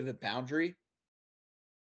keep a bit of a boundary,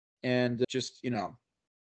 and just keeping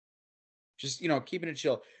it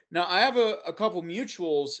chill. Now I have a couple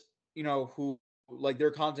mutuals, who like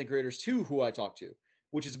they're content creators too, who I talk to,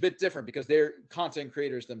 which is a bit different because they're content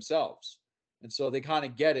creators themselves, and so they kind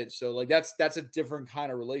of get it. So like that's a different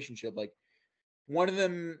kind of relationship. Like one of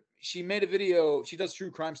them, she made a video. She does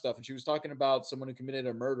true crime stuff, and she was talking about someone who committed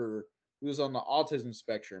a murder who was on the autism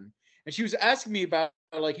spectrum, and she was asking me about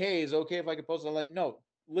like, hey, is it okay if I could post it? I'm like, no,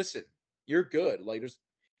 listen, you're good. Like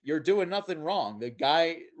you're doing nothing wrong. The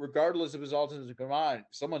guy, regardless of his autism, come on,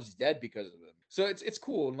 someone's dead because of him. So it's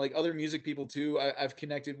cool, and like other music people too, I've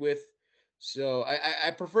connected with. So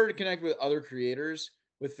I prefer to connect with other creators.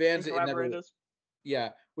 With fans, And it never, collaborators. yeah.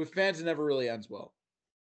 With fans, it never really ends well.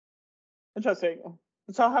 Interesting.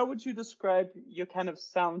 So how would you describe your kind of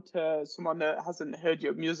sound to someone that hasn't heard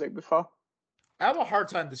your music before? I have a hard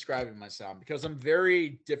time describing my sound because I'm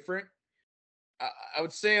very different. I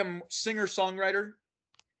would say I'm singer songwriter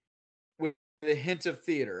with a hint of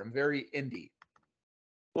theater. I'm very indie.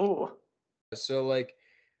 Oh, So like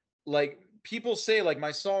people say like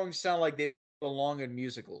my songs sound like they belong in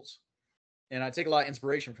musicals, and I take a lot of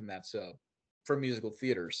inspiration from that. So from musical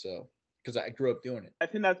theater. So because I grew up doing it. I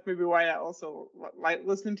think that's maybe why I also like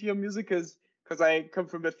listening to your music, is because I come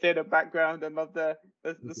from a theater background and love the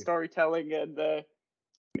storytelling and the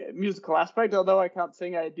musical aspect. Although I can't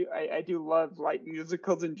sing, I do love like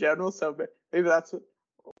musicals in general. So maybe that's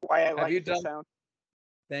why I Have you like the done? sound.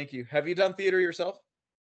 Thank you. Have you done theater yourself?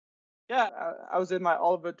 Yeah, I was in my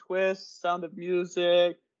Oliver Twist, Sound of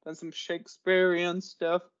Music, done some Shakespearean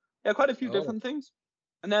stuff. Yeah, quite a few Oh, different things.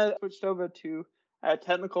 And then I switched over to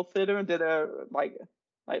technical theater and did like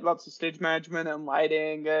lots of stage management and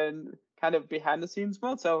lighting and kind of behind the scenes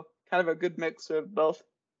mode. So kind of a good mix of both.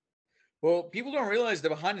 well, people don't realize the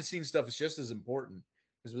behind the scenes stuff is just as important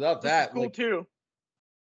because without Just as that, cool like, too.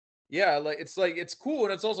 yeah, like it's cool,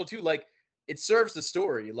 and it's also too like it serves the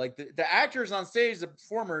story. Like the actors on stage, the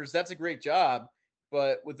performers, that's a great job,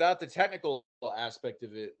 but without the technical aspect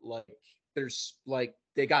of it, like there's like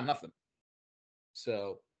they got nothing.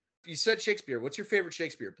 So you said Shakespeare. What's your favorite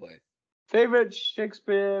Shakespeare play? Favorite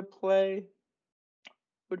Shakespeare play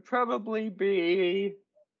would probably be,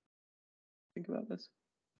 think about this.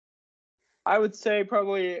 I would say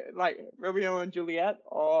probably like Romeo and Juliet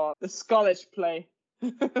or the Scottish play.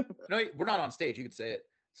 That's No, we're not on stage. You could say it.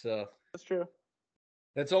 So true.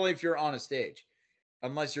 that's only if you're on a stage.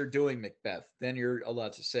 Unless you're doing Macbeth, then you're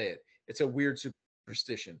allowed to say it. It's a weird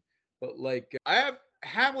superstition. But like I have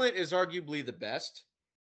Hamlet is arguably the best,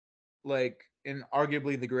 like and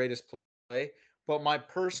arguably the greatest play. But my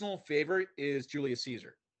personal favorite is Julius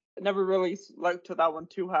Caesar. Never really looked to that one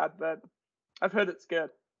too hard, but I've heard it's good.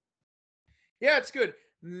 Yeah, it's good.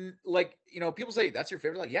 Like, people say that's your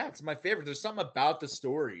favorite. Like, yeah, it's my favorite. There's something about the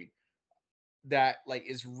story that like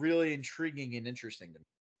is really intriguing and interesting to me.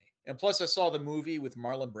 And plus, I saw the movie with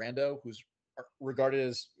Marlon Brando, who's regarded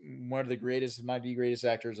as one of the greatest, might be greatest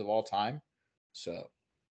actors of all time. So,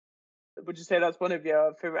 Would you say that's one of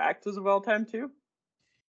your favorite actors of all time too?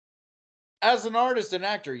 as an artist and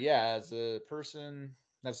actor, yeah. As a person,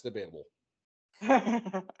 that's debatable.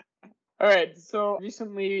 All right, so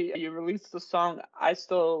recently you released the song I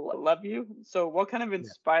Still Love You. So what kind of Yeah.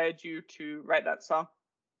 inspired you to write that song?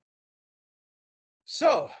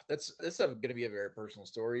 So that's going to be a very personal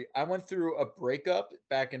story. I went through a breakup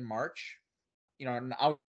back in March. And I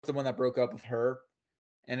was the one that broke up with her,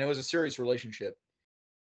 and it was a serious relationship.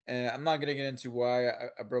 And I'm not going to get into why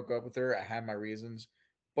I broke up with her. I had my reasons,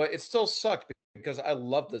 but it still sucked because I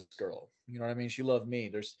love this girl. You know what I mean? She loved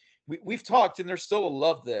me. We've talked, and there's still a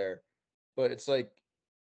love there, but it's like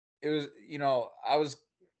it was. I was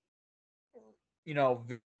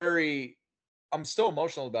very. I'm still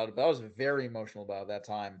emotional about it, but I was very emotional about it that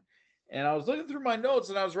time. And I was looking through my notes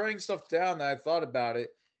and I was writing stuff down that I thought about it.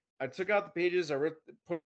 I took out the pages,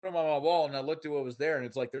 put them on my wall, and I looked at what was there, and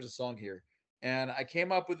it's like there's a song here. And I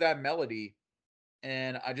came up with that melody,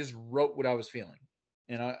 and I just wrote what I was feeling.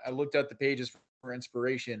 And I looked at the pages for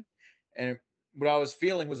inspiration, and what I was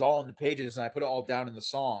feeling was all in the pages, and I put it all down in the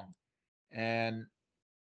song. And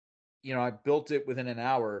I built it within an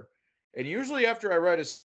hour. And usually after I write a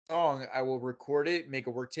song, I will record it, make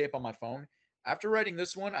a work tape on my phone. After writing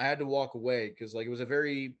this one, I had to walk away because like it was a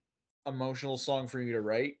very emotional song for me to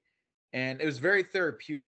write, and it was very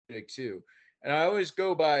therapeutic too. And I always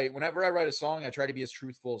go by whenever I write a song, I try to be as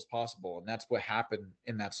truthful as possible, and that's what happened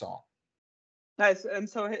in that song. Nice. And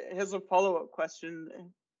so here's a follow-up question.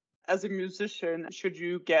 As a musician, should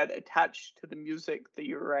you get attached to the music that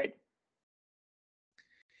you write?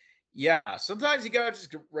 Yeah, sometimes you gotta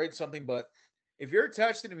just write something, but if you're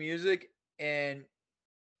attached to the music and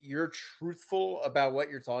you're truthful about what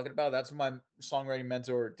you're talking about, that's what my songwriting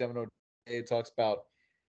mentor Devin O'Day talks about.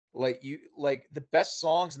 Like the best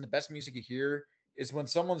songs and the best music you hear is when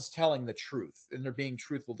someone's telling the truth and they're being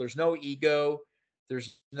truthful. There's no ego,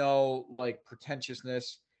 there's no like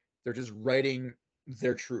pretentiousness. They're just writing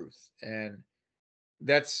their truth. And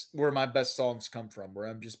that's where my best songs come from, where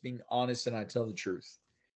I'm just being honest and I tell the truth.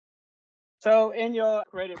 So in your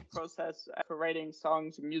creative process for writing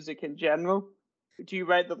songs and music in general, do you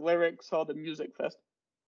write the lyrics or the music first?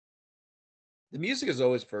 The music is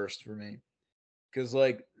always first for me. Because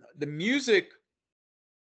like the music,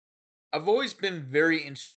 I've always been very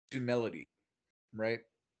into melody, right?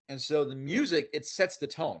 And so the music, it sets the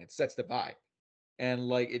tone, it sets the vibe. And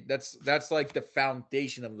like that's like the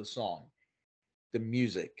foundation of the song, the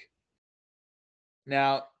music.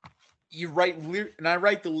 Now, and I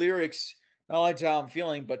write the lyrics not only to how I'm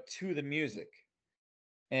feeling, but to the music.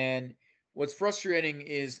 And what's frustrating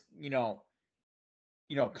is,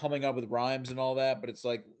 coming up with rhymes and all that, but it's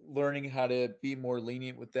like learning how to be more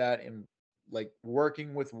lenient with that and like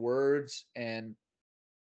working with words and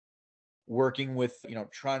working with,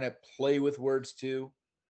 trying to play with words too.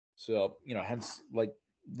 So, hence like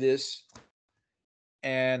this.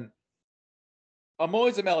 And I'm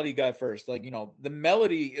always a melody guy first. Like, the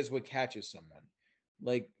melody is what catches someone.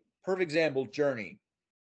 Like, perfect example, Journey.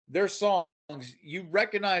 Their songs, you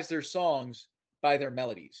recognize their songs by their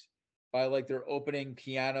melodies, by like their opening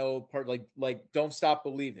piano part, like Don't Stop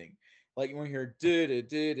Believing. Like when you hear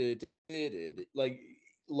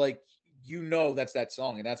like that's that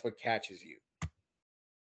song and that's what catches you.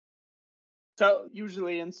 So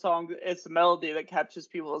usually in songs, it's the melody that captures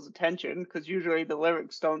people's attention because usually the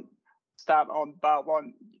lyrics don't start on bar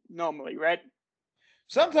one normally, right?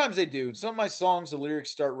 Sometimes they do. Some of my songs, the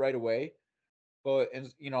lyrics start right away. But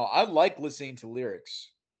and I like listening to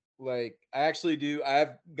lyrics. Like I actually do. I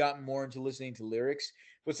have gotten more into listening to lyrics.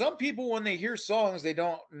 But some people, when they hear songs, they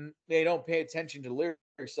don't pay attention to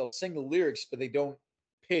lyrics. They'll sing the lyrics, but they don't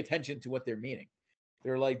pay attention to what they're meaning.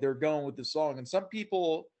 They're going with the song. And some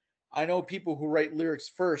people, I know people who write lyrics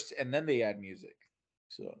first and then they add music.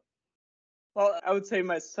 So Well, I would say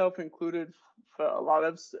myself included for a lot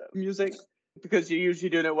of music. because you're usually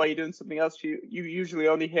doing it while you're doing something else. You usually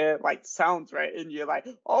only hear like sounds, right? And you're like,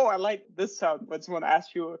 oh, I like this sound. When someone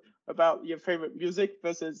asks you about your favorite music,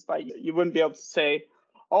 versus like you wouldn't be able to say,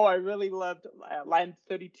 oh, I really loved line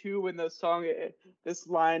 32 in the song. This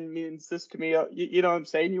line means this to me. You know what I'm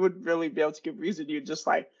saying? You wouldn't really be able to give reason. You just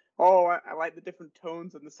like, oh, I like the different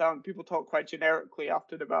tones and the sound. People talk quite generically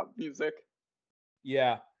often about music.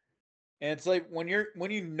 Yeah. And it's like when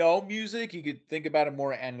you know music, you could think about it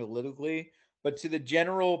more analytically. But to the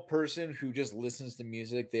general person who just listens to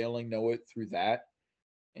music, they only know it through that.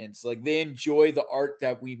 And it's like they enjoy the art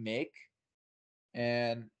that we make.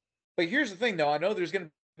 And but here's the thing though, I know there's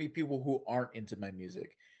gonna be people who aren't into my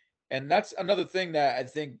music. And that's another thing that I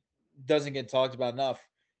think doesn't get talked about enough.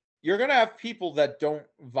 You're gonna have people that don't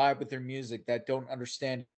vibe with their music, that don't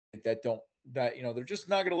understand it, that they're just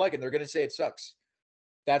not gonna like it. They're gonna say it sucks.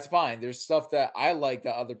 That's fine. There's stuff that I like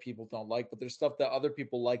that other people don't like, but there's stuff that other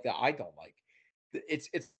people like that I don't like. It's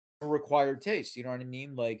a required taste. You know what I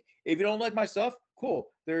mean? Like if you don't like my stuff, cool.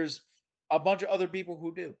 There's a bunch of other people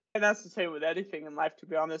who do. And that's the same with anything in life, to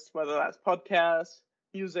be honest, whether that's podcasts,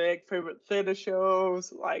 music, favorite theater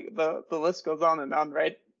shows, like the list goes on and on,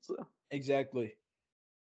 right? So, Exactly.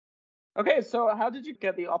 okay, so how did you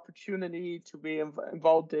get the opportunity to be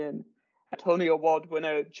involved in Tony Award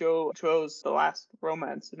winner Joe Joe's The Last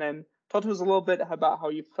Romance? And then talk to us a little bit about how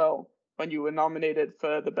you felt when you were nominated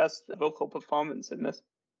for the best vocal performance in this.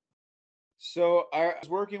 So I was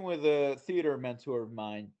working with a theater mentor of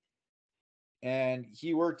mine, and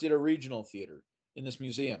he worked at a regional theater in this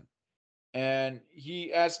museum. And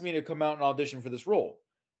he asked me to come out and audition for this role.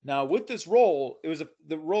 Now, with this role, it was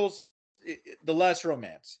the role's The Last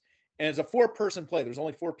Romance, and it's a four-person play. There's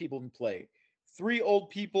only four people in play, three old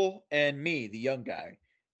people and me, the young guy.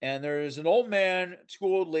 And there's an old man, two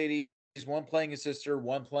old ladies, one playing his sister,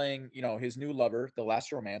 one playing his new lover, The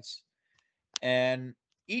Last Romance. And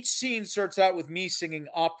each scene starts out with me singing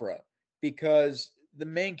opera because the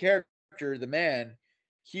main character, the man,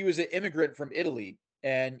 he was an immigrant from Italy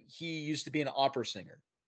and he used to be an opera singer.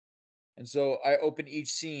 And so I open each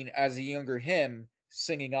scene as a younger him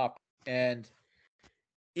singing opera. And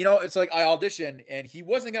it's like I auditioned and he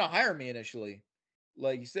wasn't going to hire me initially.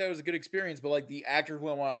 Like he said it was a good experience, but like the actor who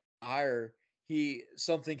I want to hire,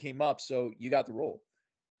 something came up, so you got the role.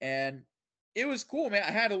 And it was cool, man.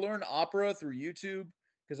 I had to learn opera through YouTube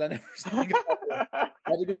because I never sang opera. I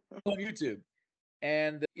had to go on YouTube.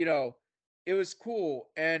 And it was cool.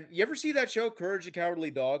 And you ever see that show, Courage the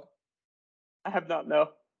Cowardly Dog? I have not know.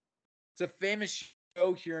 It's a famous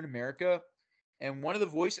show here in America. And one of the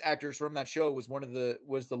voice actors from that show was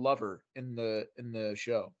the lover in the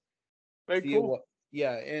show. Very Thea, cool.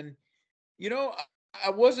 yeah, and I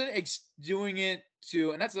wasn't doing it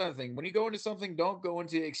to, and that's another thing. When you go into something, don't go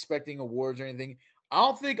into expecting awards or anything. I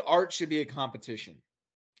don't think art should be a competition.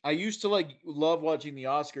 I used to like love watching the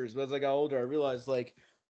Oscars, but as I got older, I realized like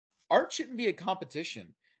art shouldn't be a competition.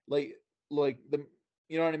 Like the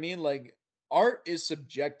you know what I mean? Like art is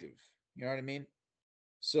subjective. You know what I mean?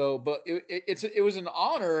 So, but it was an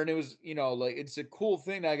honor, and it was like it's a cool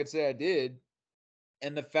thing that I could say I did,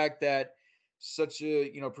 and the fact that such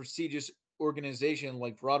a prestigious organization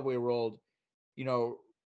like Broadway World, you know,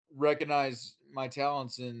 recognized my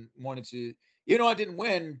talents and wanted to, I didn't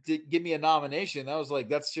win, to give me a nomination. That was like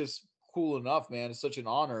that's just cool enough, man. It's such an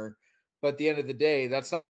honor. But at the end of the day,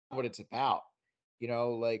 that's not what it's about.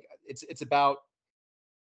 Like it's about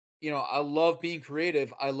I love being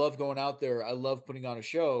creative. I love going out there. I love putting on a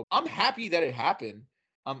show. I'm happy that it happened.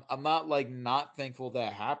 I'm not like not thankful that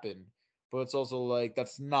it happened, but it's also like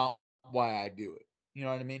that's not why I do it. You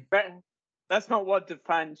know what I mean? Right. That's not what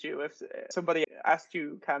defines you. If somebody asked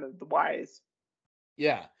you kind of the whys.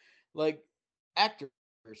 Yeah. Like actors,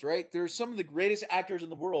 right? There's some of the greatest actors in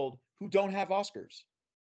the world who don't have Oscars.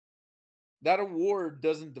 That award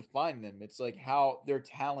doesn't define them. It's like how their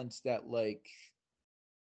talents that like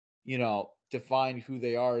define who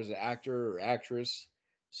they are as an actor or actress.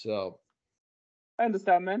 So I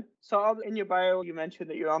understand, man. So in your bio, you mentioned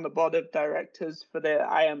that you're on the board of directors for the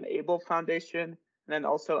I Am Able Foundation, and then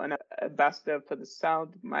also an ambassador for the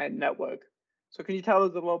Sound Mind Network. So can you tell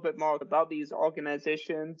us a little bit more about these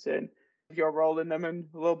organizations and your role in them, and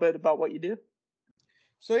a little bit about what you do?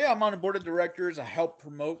 So yeah, I'm on a board of directors. I help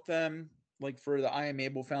promote them. Like for the I Am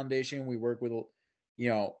Able Foundation, we work with, you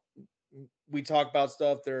know, we talk about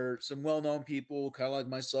stuff. There are some well-known people, kind of like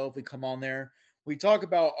myself. We come on there. We talk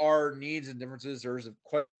about our needs and differences. There's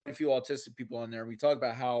quite a few autistic people on there. We talk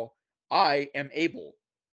about how I am able.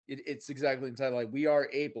 It's exactly entitled like we are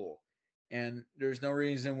able, and there's no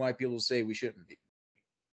reason why people say we shouldn't be.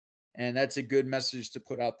 And that's a good message to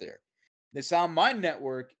put out there. The Sound Mind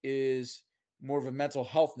Network is more of a mental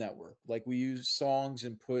health network. Like we use songs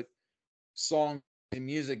and put songs and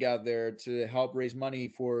music out there to help raise money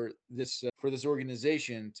for this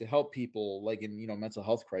organization to help people like in mental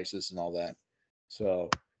health crisis and all that. So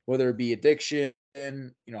whether it be addiction,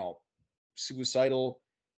 suicidal,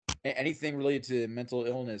 anything related to mental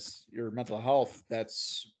illness or mental health,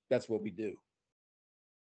 that's what we do.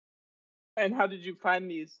 And how did you find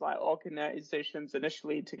these like organizations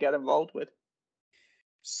initially to get involved with?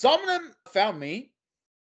 Some of them found me.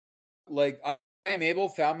 Like I am able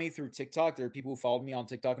found me through TikTok. There are people who followed me on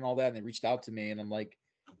TikTok and all that, and they reached out to me, and I'm like,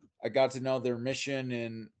 I got to know their mission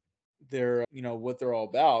and their what they're all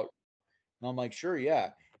about. And I'm like, sure,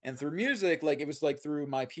 yeah. And through music, like it was like through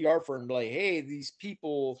my PR firm, like, hey, these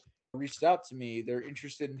people reached out to me. They're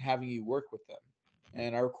interested in having you work with them.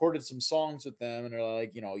 And I recorded some songs with them, and they're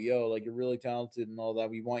like, yo, like you're really talented and all that.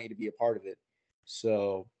 We want you to be a part of it.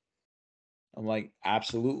 So I'm like,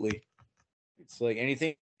 absolutely. It's like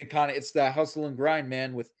anything it's that hustle and grind,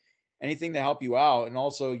 man, with anything to help you out. And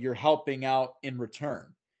also you're helping out in return.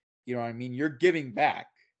 You know what I mean? You're giving back.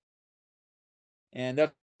 And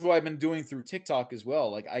that's what I've been doing through TikTok as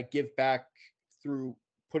well. Like I give back through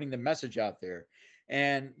putting the message out there.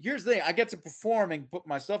 And here's the thing, I get to perform and put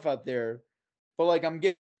myself out there, but like I'm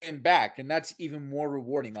getting back, and that's even more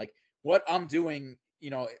rewarding. Like what I'm doing,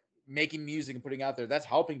 making music and putting out there, that's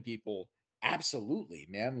helping people. Absolutely,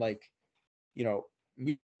 man. Like,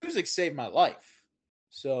 music saved my life.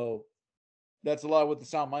 So that's a lot of what the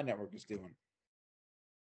Sound Mind Network is doing.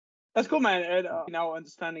 That's cool, man. And now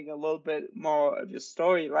understanding a little bit more of your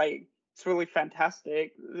story, like it's really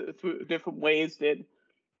fantastic through different ways that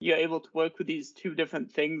you're able to work with these two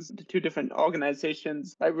different things, the two different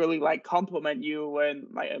organizations that really like complement you and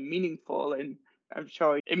like are meaningful. And I'm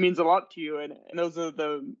sure it means a lot to you. And those are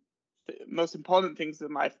the most important things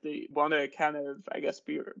in life that you want to kind of, I guess,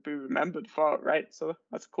 be remembered for, right? So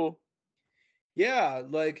that's cool. Yeah,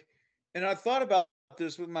 like, and I thought about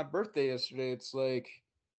this with my birthday yesterday. It's like,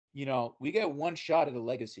 we get one shot at a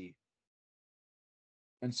legacy.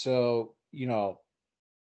 And so, and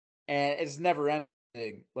it's never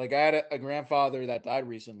ending. Like, I had a grandfather that died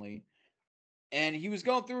recently, and he was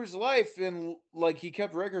going through his life, and like, he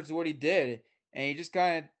kept records of what he did. And he just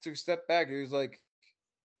kind of took a step back. He was like,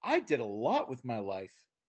 I did a lot with my life.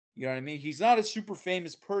 You know what I mean? He's not a super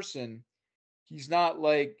famous person. He's not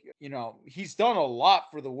like, he's done a lot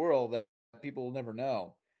for the world that people will never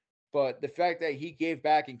know. But the fact that he gave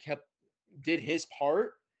back and did his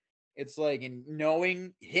part, it's like, and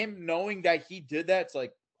knowing that he did that, it's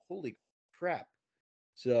like, holy crap.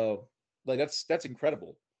 So, like, that's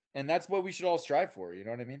incredible. And that's what we should all strive for. You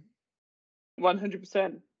know what I mean?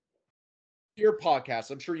 100%. Your podcast,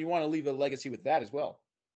 I'm sure you want to leave a legacy with that as well.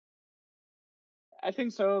 I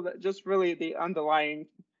think so. That just really the underlying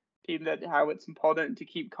theme that how it's important to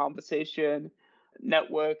keep conversation,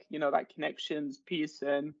 network, that connections piece,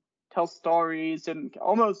 and tell stories, and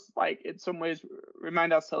almost like in some ways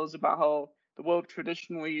remind ourselves about how the world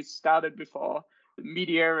traditionally started before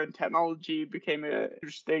media and technology became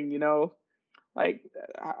interesting. Like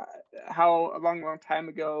how a long time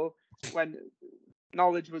ago when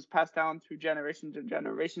knowledge was passed down through generations and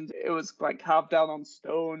generations, it was like carved out on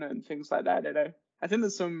stone and things like that. And I think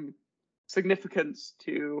there's some significance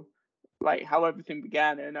to like how everything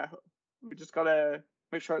began, and we just gotta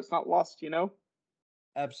make sure it's not lost.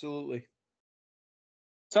 Absolutely.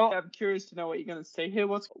 So I'm curious to know what you're gonna say here.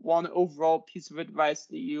 What's one overall piece of advice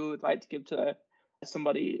that you would like to give to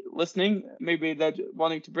somebody listening? Maybe they're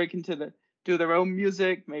wanting to break into do their own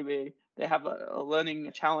music. Maybe they have a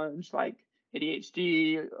learning challenge like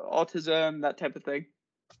ADHD, autism, that type of thing.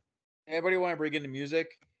 Everybody want to break into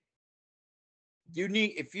music?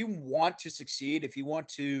 If you want to succeed, if you want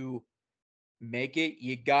to make it,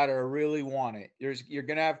 you gotta really want it. You're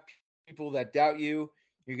gonna have people that doubt you.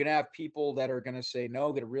 You're gonna have people that are gonna say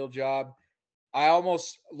no, get a real job. I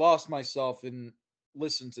almost lost myself and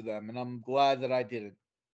listened to them, and I'm glad that I didn't.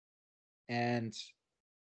 And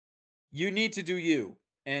you need to do you.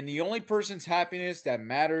 And the only person's happiness that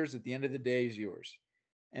matters at the end of the day is yours.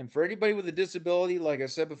 And for anybody with a disability, like I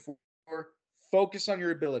said before, focus on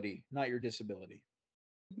your ability, not your disability.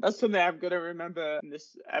 That's something I'm gonna remember in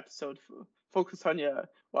this episode. Focus on your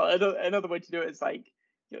another way to do it is like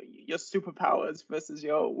your superpowers versus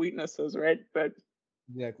your weaknesses, right? But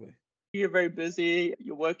Exactly. you're very busy.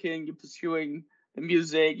 You're working. You're pursuing the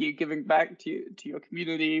music. You're giving back to your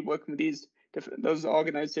community, working with those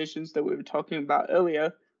organizations that we were talking about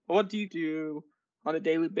earlier. But what do you do on a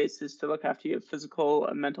daily basis to look after your physical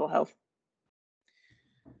and mental health?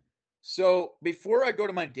 So before I go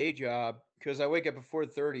to my day job, because I wake up at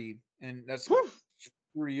 4:30, and that's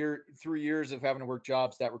 3 years of having to work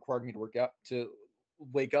jobs that required me to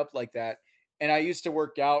wake up like that. And I used to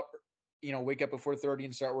work out, wake up at 4:30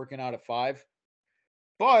 and start working out at 5.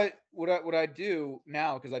 But what I do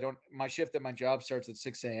now, because I don't my shift at my job starts at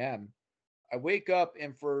 6 a.m. I wake up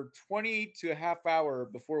and for 20 to a half hour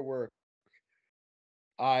before work,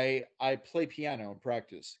 I play piano and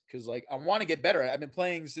practice because like I want to get better. I've been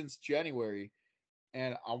playing since January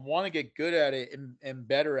and I want to get good at it and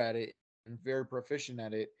better at it and very proficient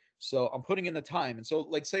at it. So I'm putting in the time. And so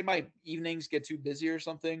like say my evenings get too busy or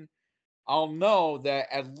something, I'll know that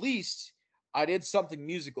at least I did something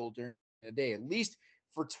musical during the day. At least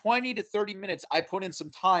for 20 to 30 minutes, I put in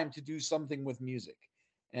some time to do something with music.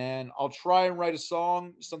 And I'll try and write a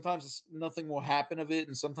song. Sometimes nothing will happen of it,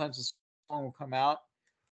 and sometimes the song will come out.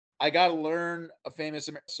 I got to learn a famous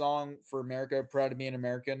song for America, Proud to Be an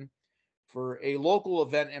American, for a local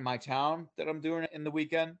event in my town that I'm doing in the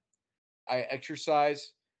weekend. I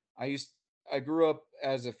exercise. I used I grew up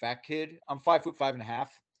as a fat kid. I'm 5 foot 5.5.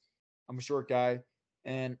 I'm a short guy,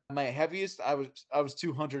 and my heaviest I was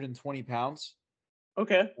 220 pounds.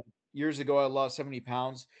 Okay. Years ago, I lost 70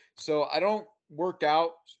 pounds. So I don't work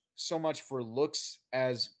out so much for looks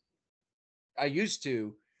as I used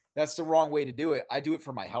to. That's the wrong way to do it. I do it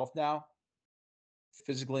for my health now,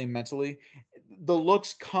 physically and mentally. The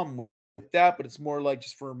looks come with that, but it's more like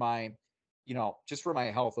just for my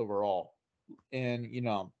health overall. And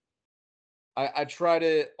I try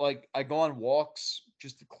to like I go on walks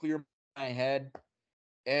just to clear my head,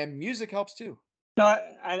 and music helps too. No,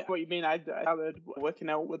 I know what you mean. I started working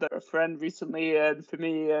out with a friend recently, and for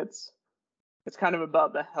me, it's kind of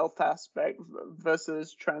about the health aspect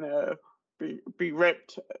versus trying to be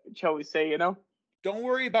ripped, shall we say? Don't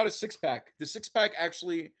worry about a six pack. The six pack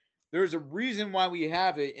actually, there's a reason why we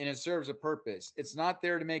have it, and it serves a purpose. It's not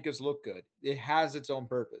there to make us look good. It has its own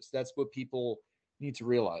purpose. That's what people need to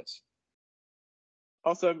realize.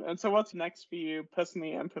 Awesome. And so, what's next for you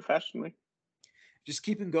personally and professionally? Just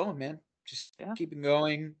keeping going, man. Just Yeah. keeping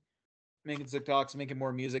going, making TikToks, making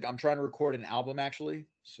more music. I'm trying to record an album actually.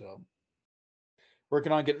 So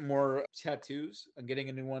working on getting more tattoos. I'm getting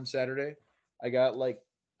a new one Saturday. I got like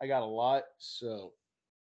I got a lot. So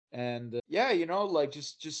and yeah, like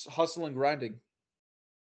just hustling, grinding.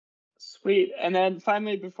 Sweet. And then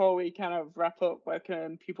finally, before we kind of wrap up, where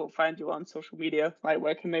can people find you on social media? Like,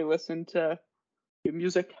 where can they listen to your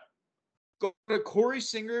music? Go to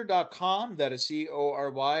CoreySinger.com. That is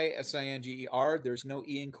CORYSINGER. There's no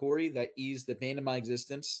E in Corey. That E is the bane of my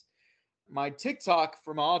existence. My TikTok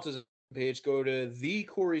for my autism page, go to the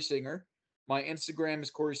Corey Singer. My Instagram is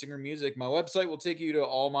Corey Singer Music. My website will take you to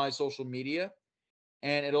all my social media,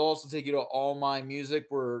 and it'll also take you to all my music.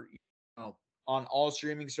 We're on all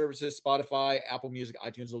streaming services, Spotify, Apple Music,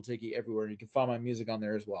 iTunes. Will take you everywhere, and you can find my music on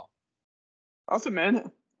there as well. Awesome,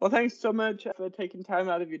 man. Well, thanks so much for taking time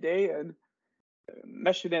out of your day and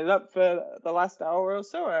meshing it up for the last hour or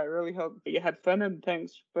so. I really hope you had fun, and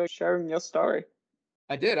thanks for sharing your story.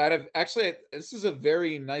 I did. I'd have actually. This is a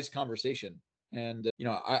very nice conversation, and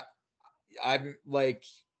I'm like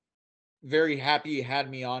very happy you had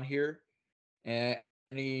me on here. And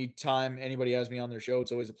anytime anybody has me on their show,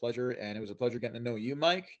 it's always a pleasure. And it was a pleasure getting to know you,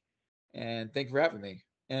 Mike. And thank you for having me.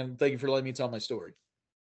 And thank you for letting me tell my story.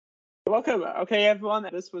 You're welcome. Okay, everyone.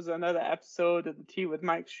 This was another episode of the Tea with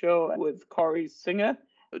Mike show with Corey Singer.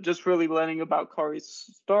 Just really learning about Corey's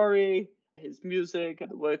story, his music,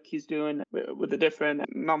 the work he's doing with the different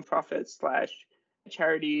nonprofits /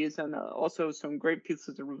 charities, and also some great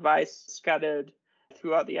pieces of advice scattered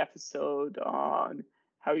throughout the episode on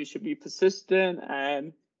how you should be persistent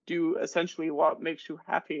and do essentially what makes you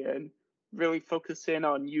happy and really focus in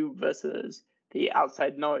on you versus the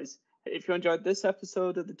outside noise. If you enjoyed this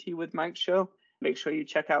episode of the Tea with Mike show, make sure you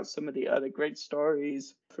check out some of the other great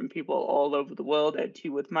stories from people all over the world at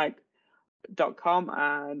teawithmike.com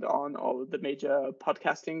and on all of the major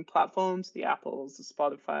podcasting platforms, the Apples, the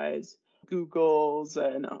Spotifys, Googles,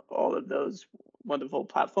 and all of those wonderful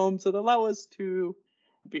platforms that allow us to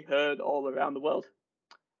be heard all around the world.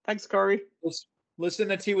 Thanks, Corey. Listen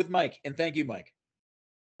to Tea with Mike, and thank you, Mike.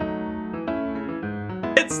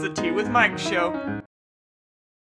 It's the Tea with Mike show.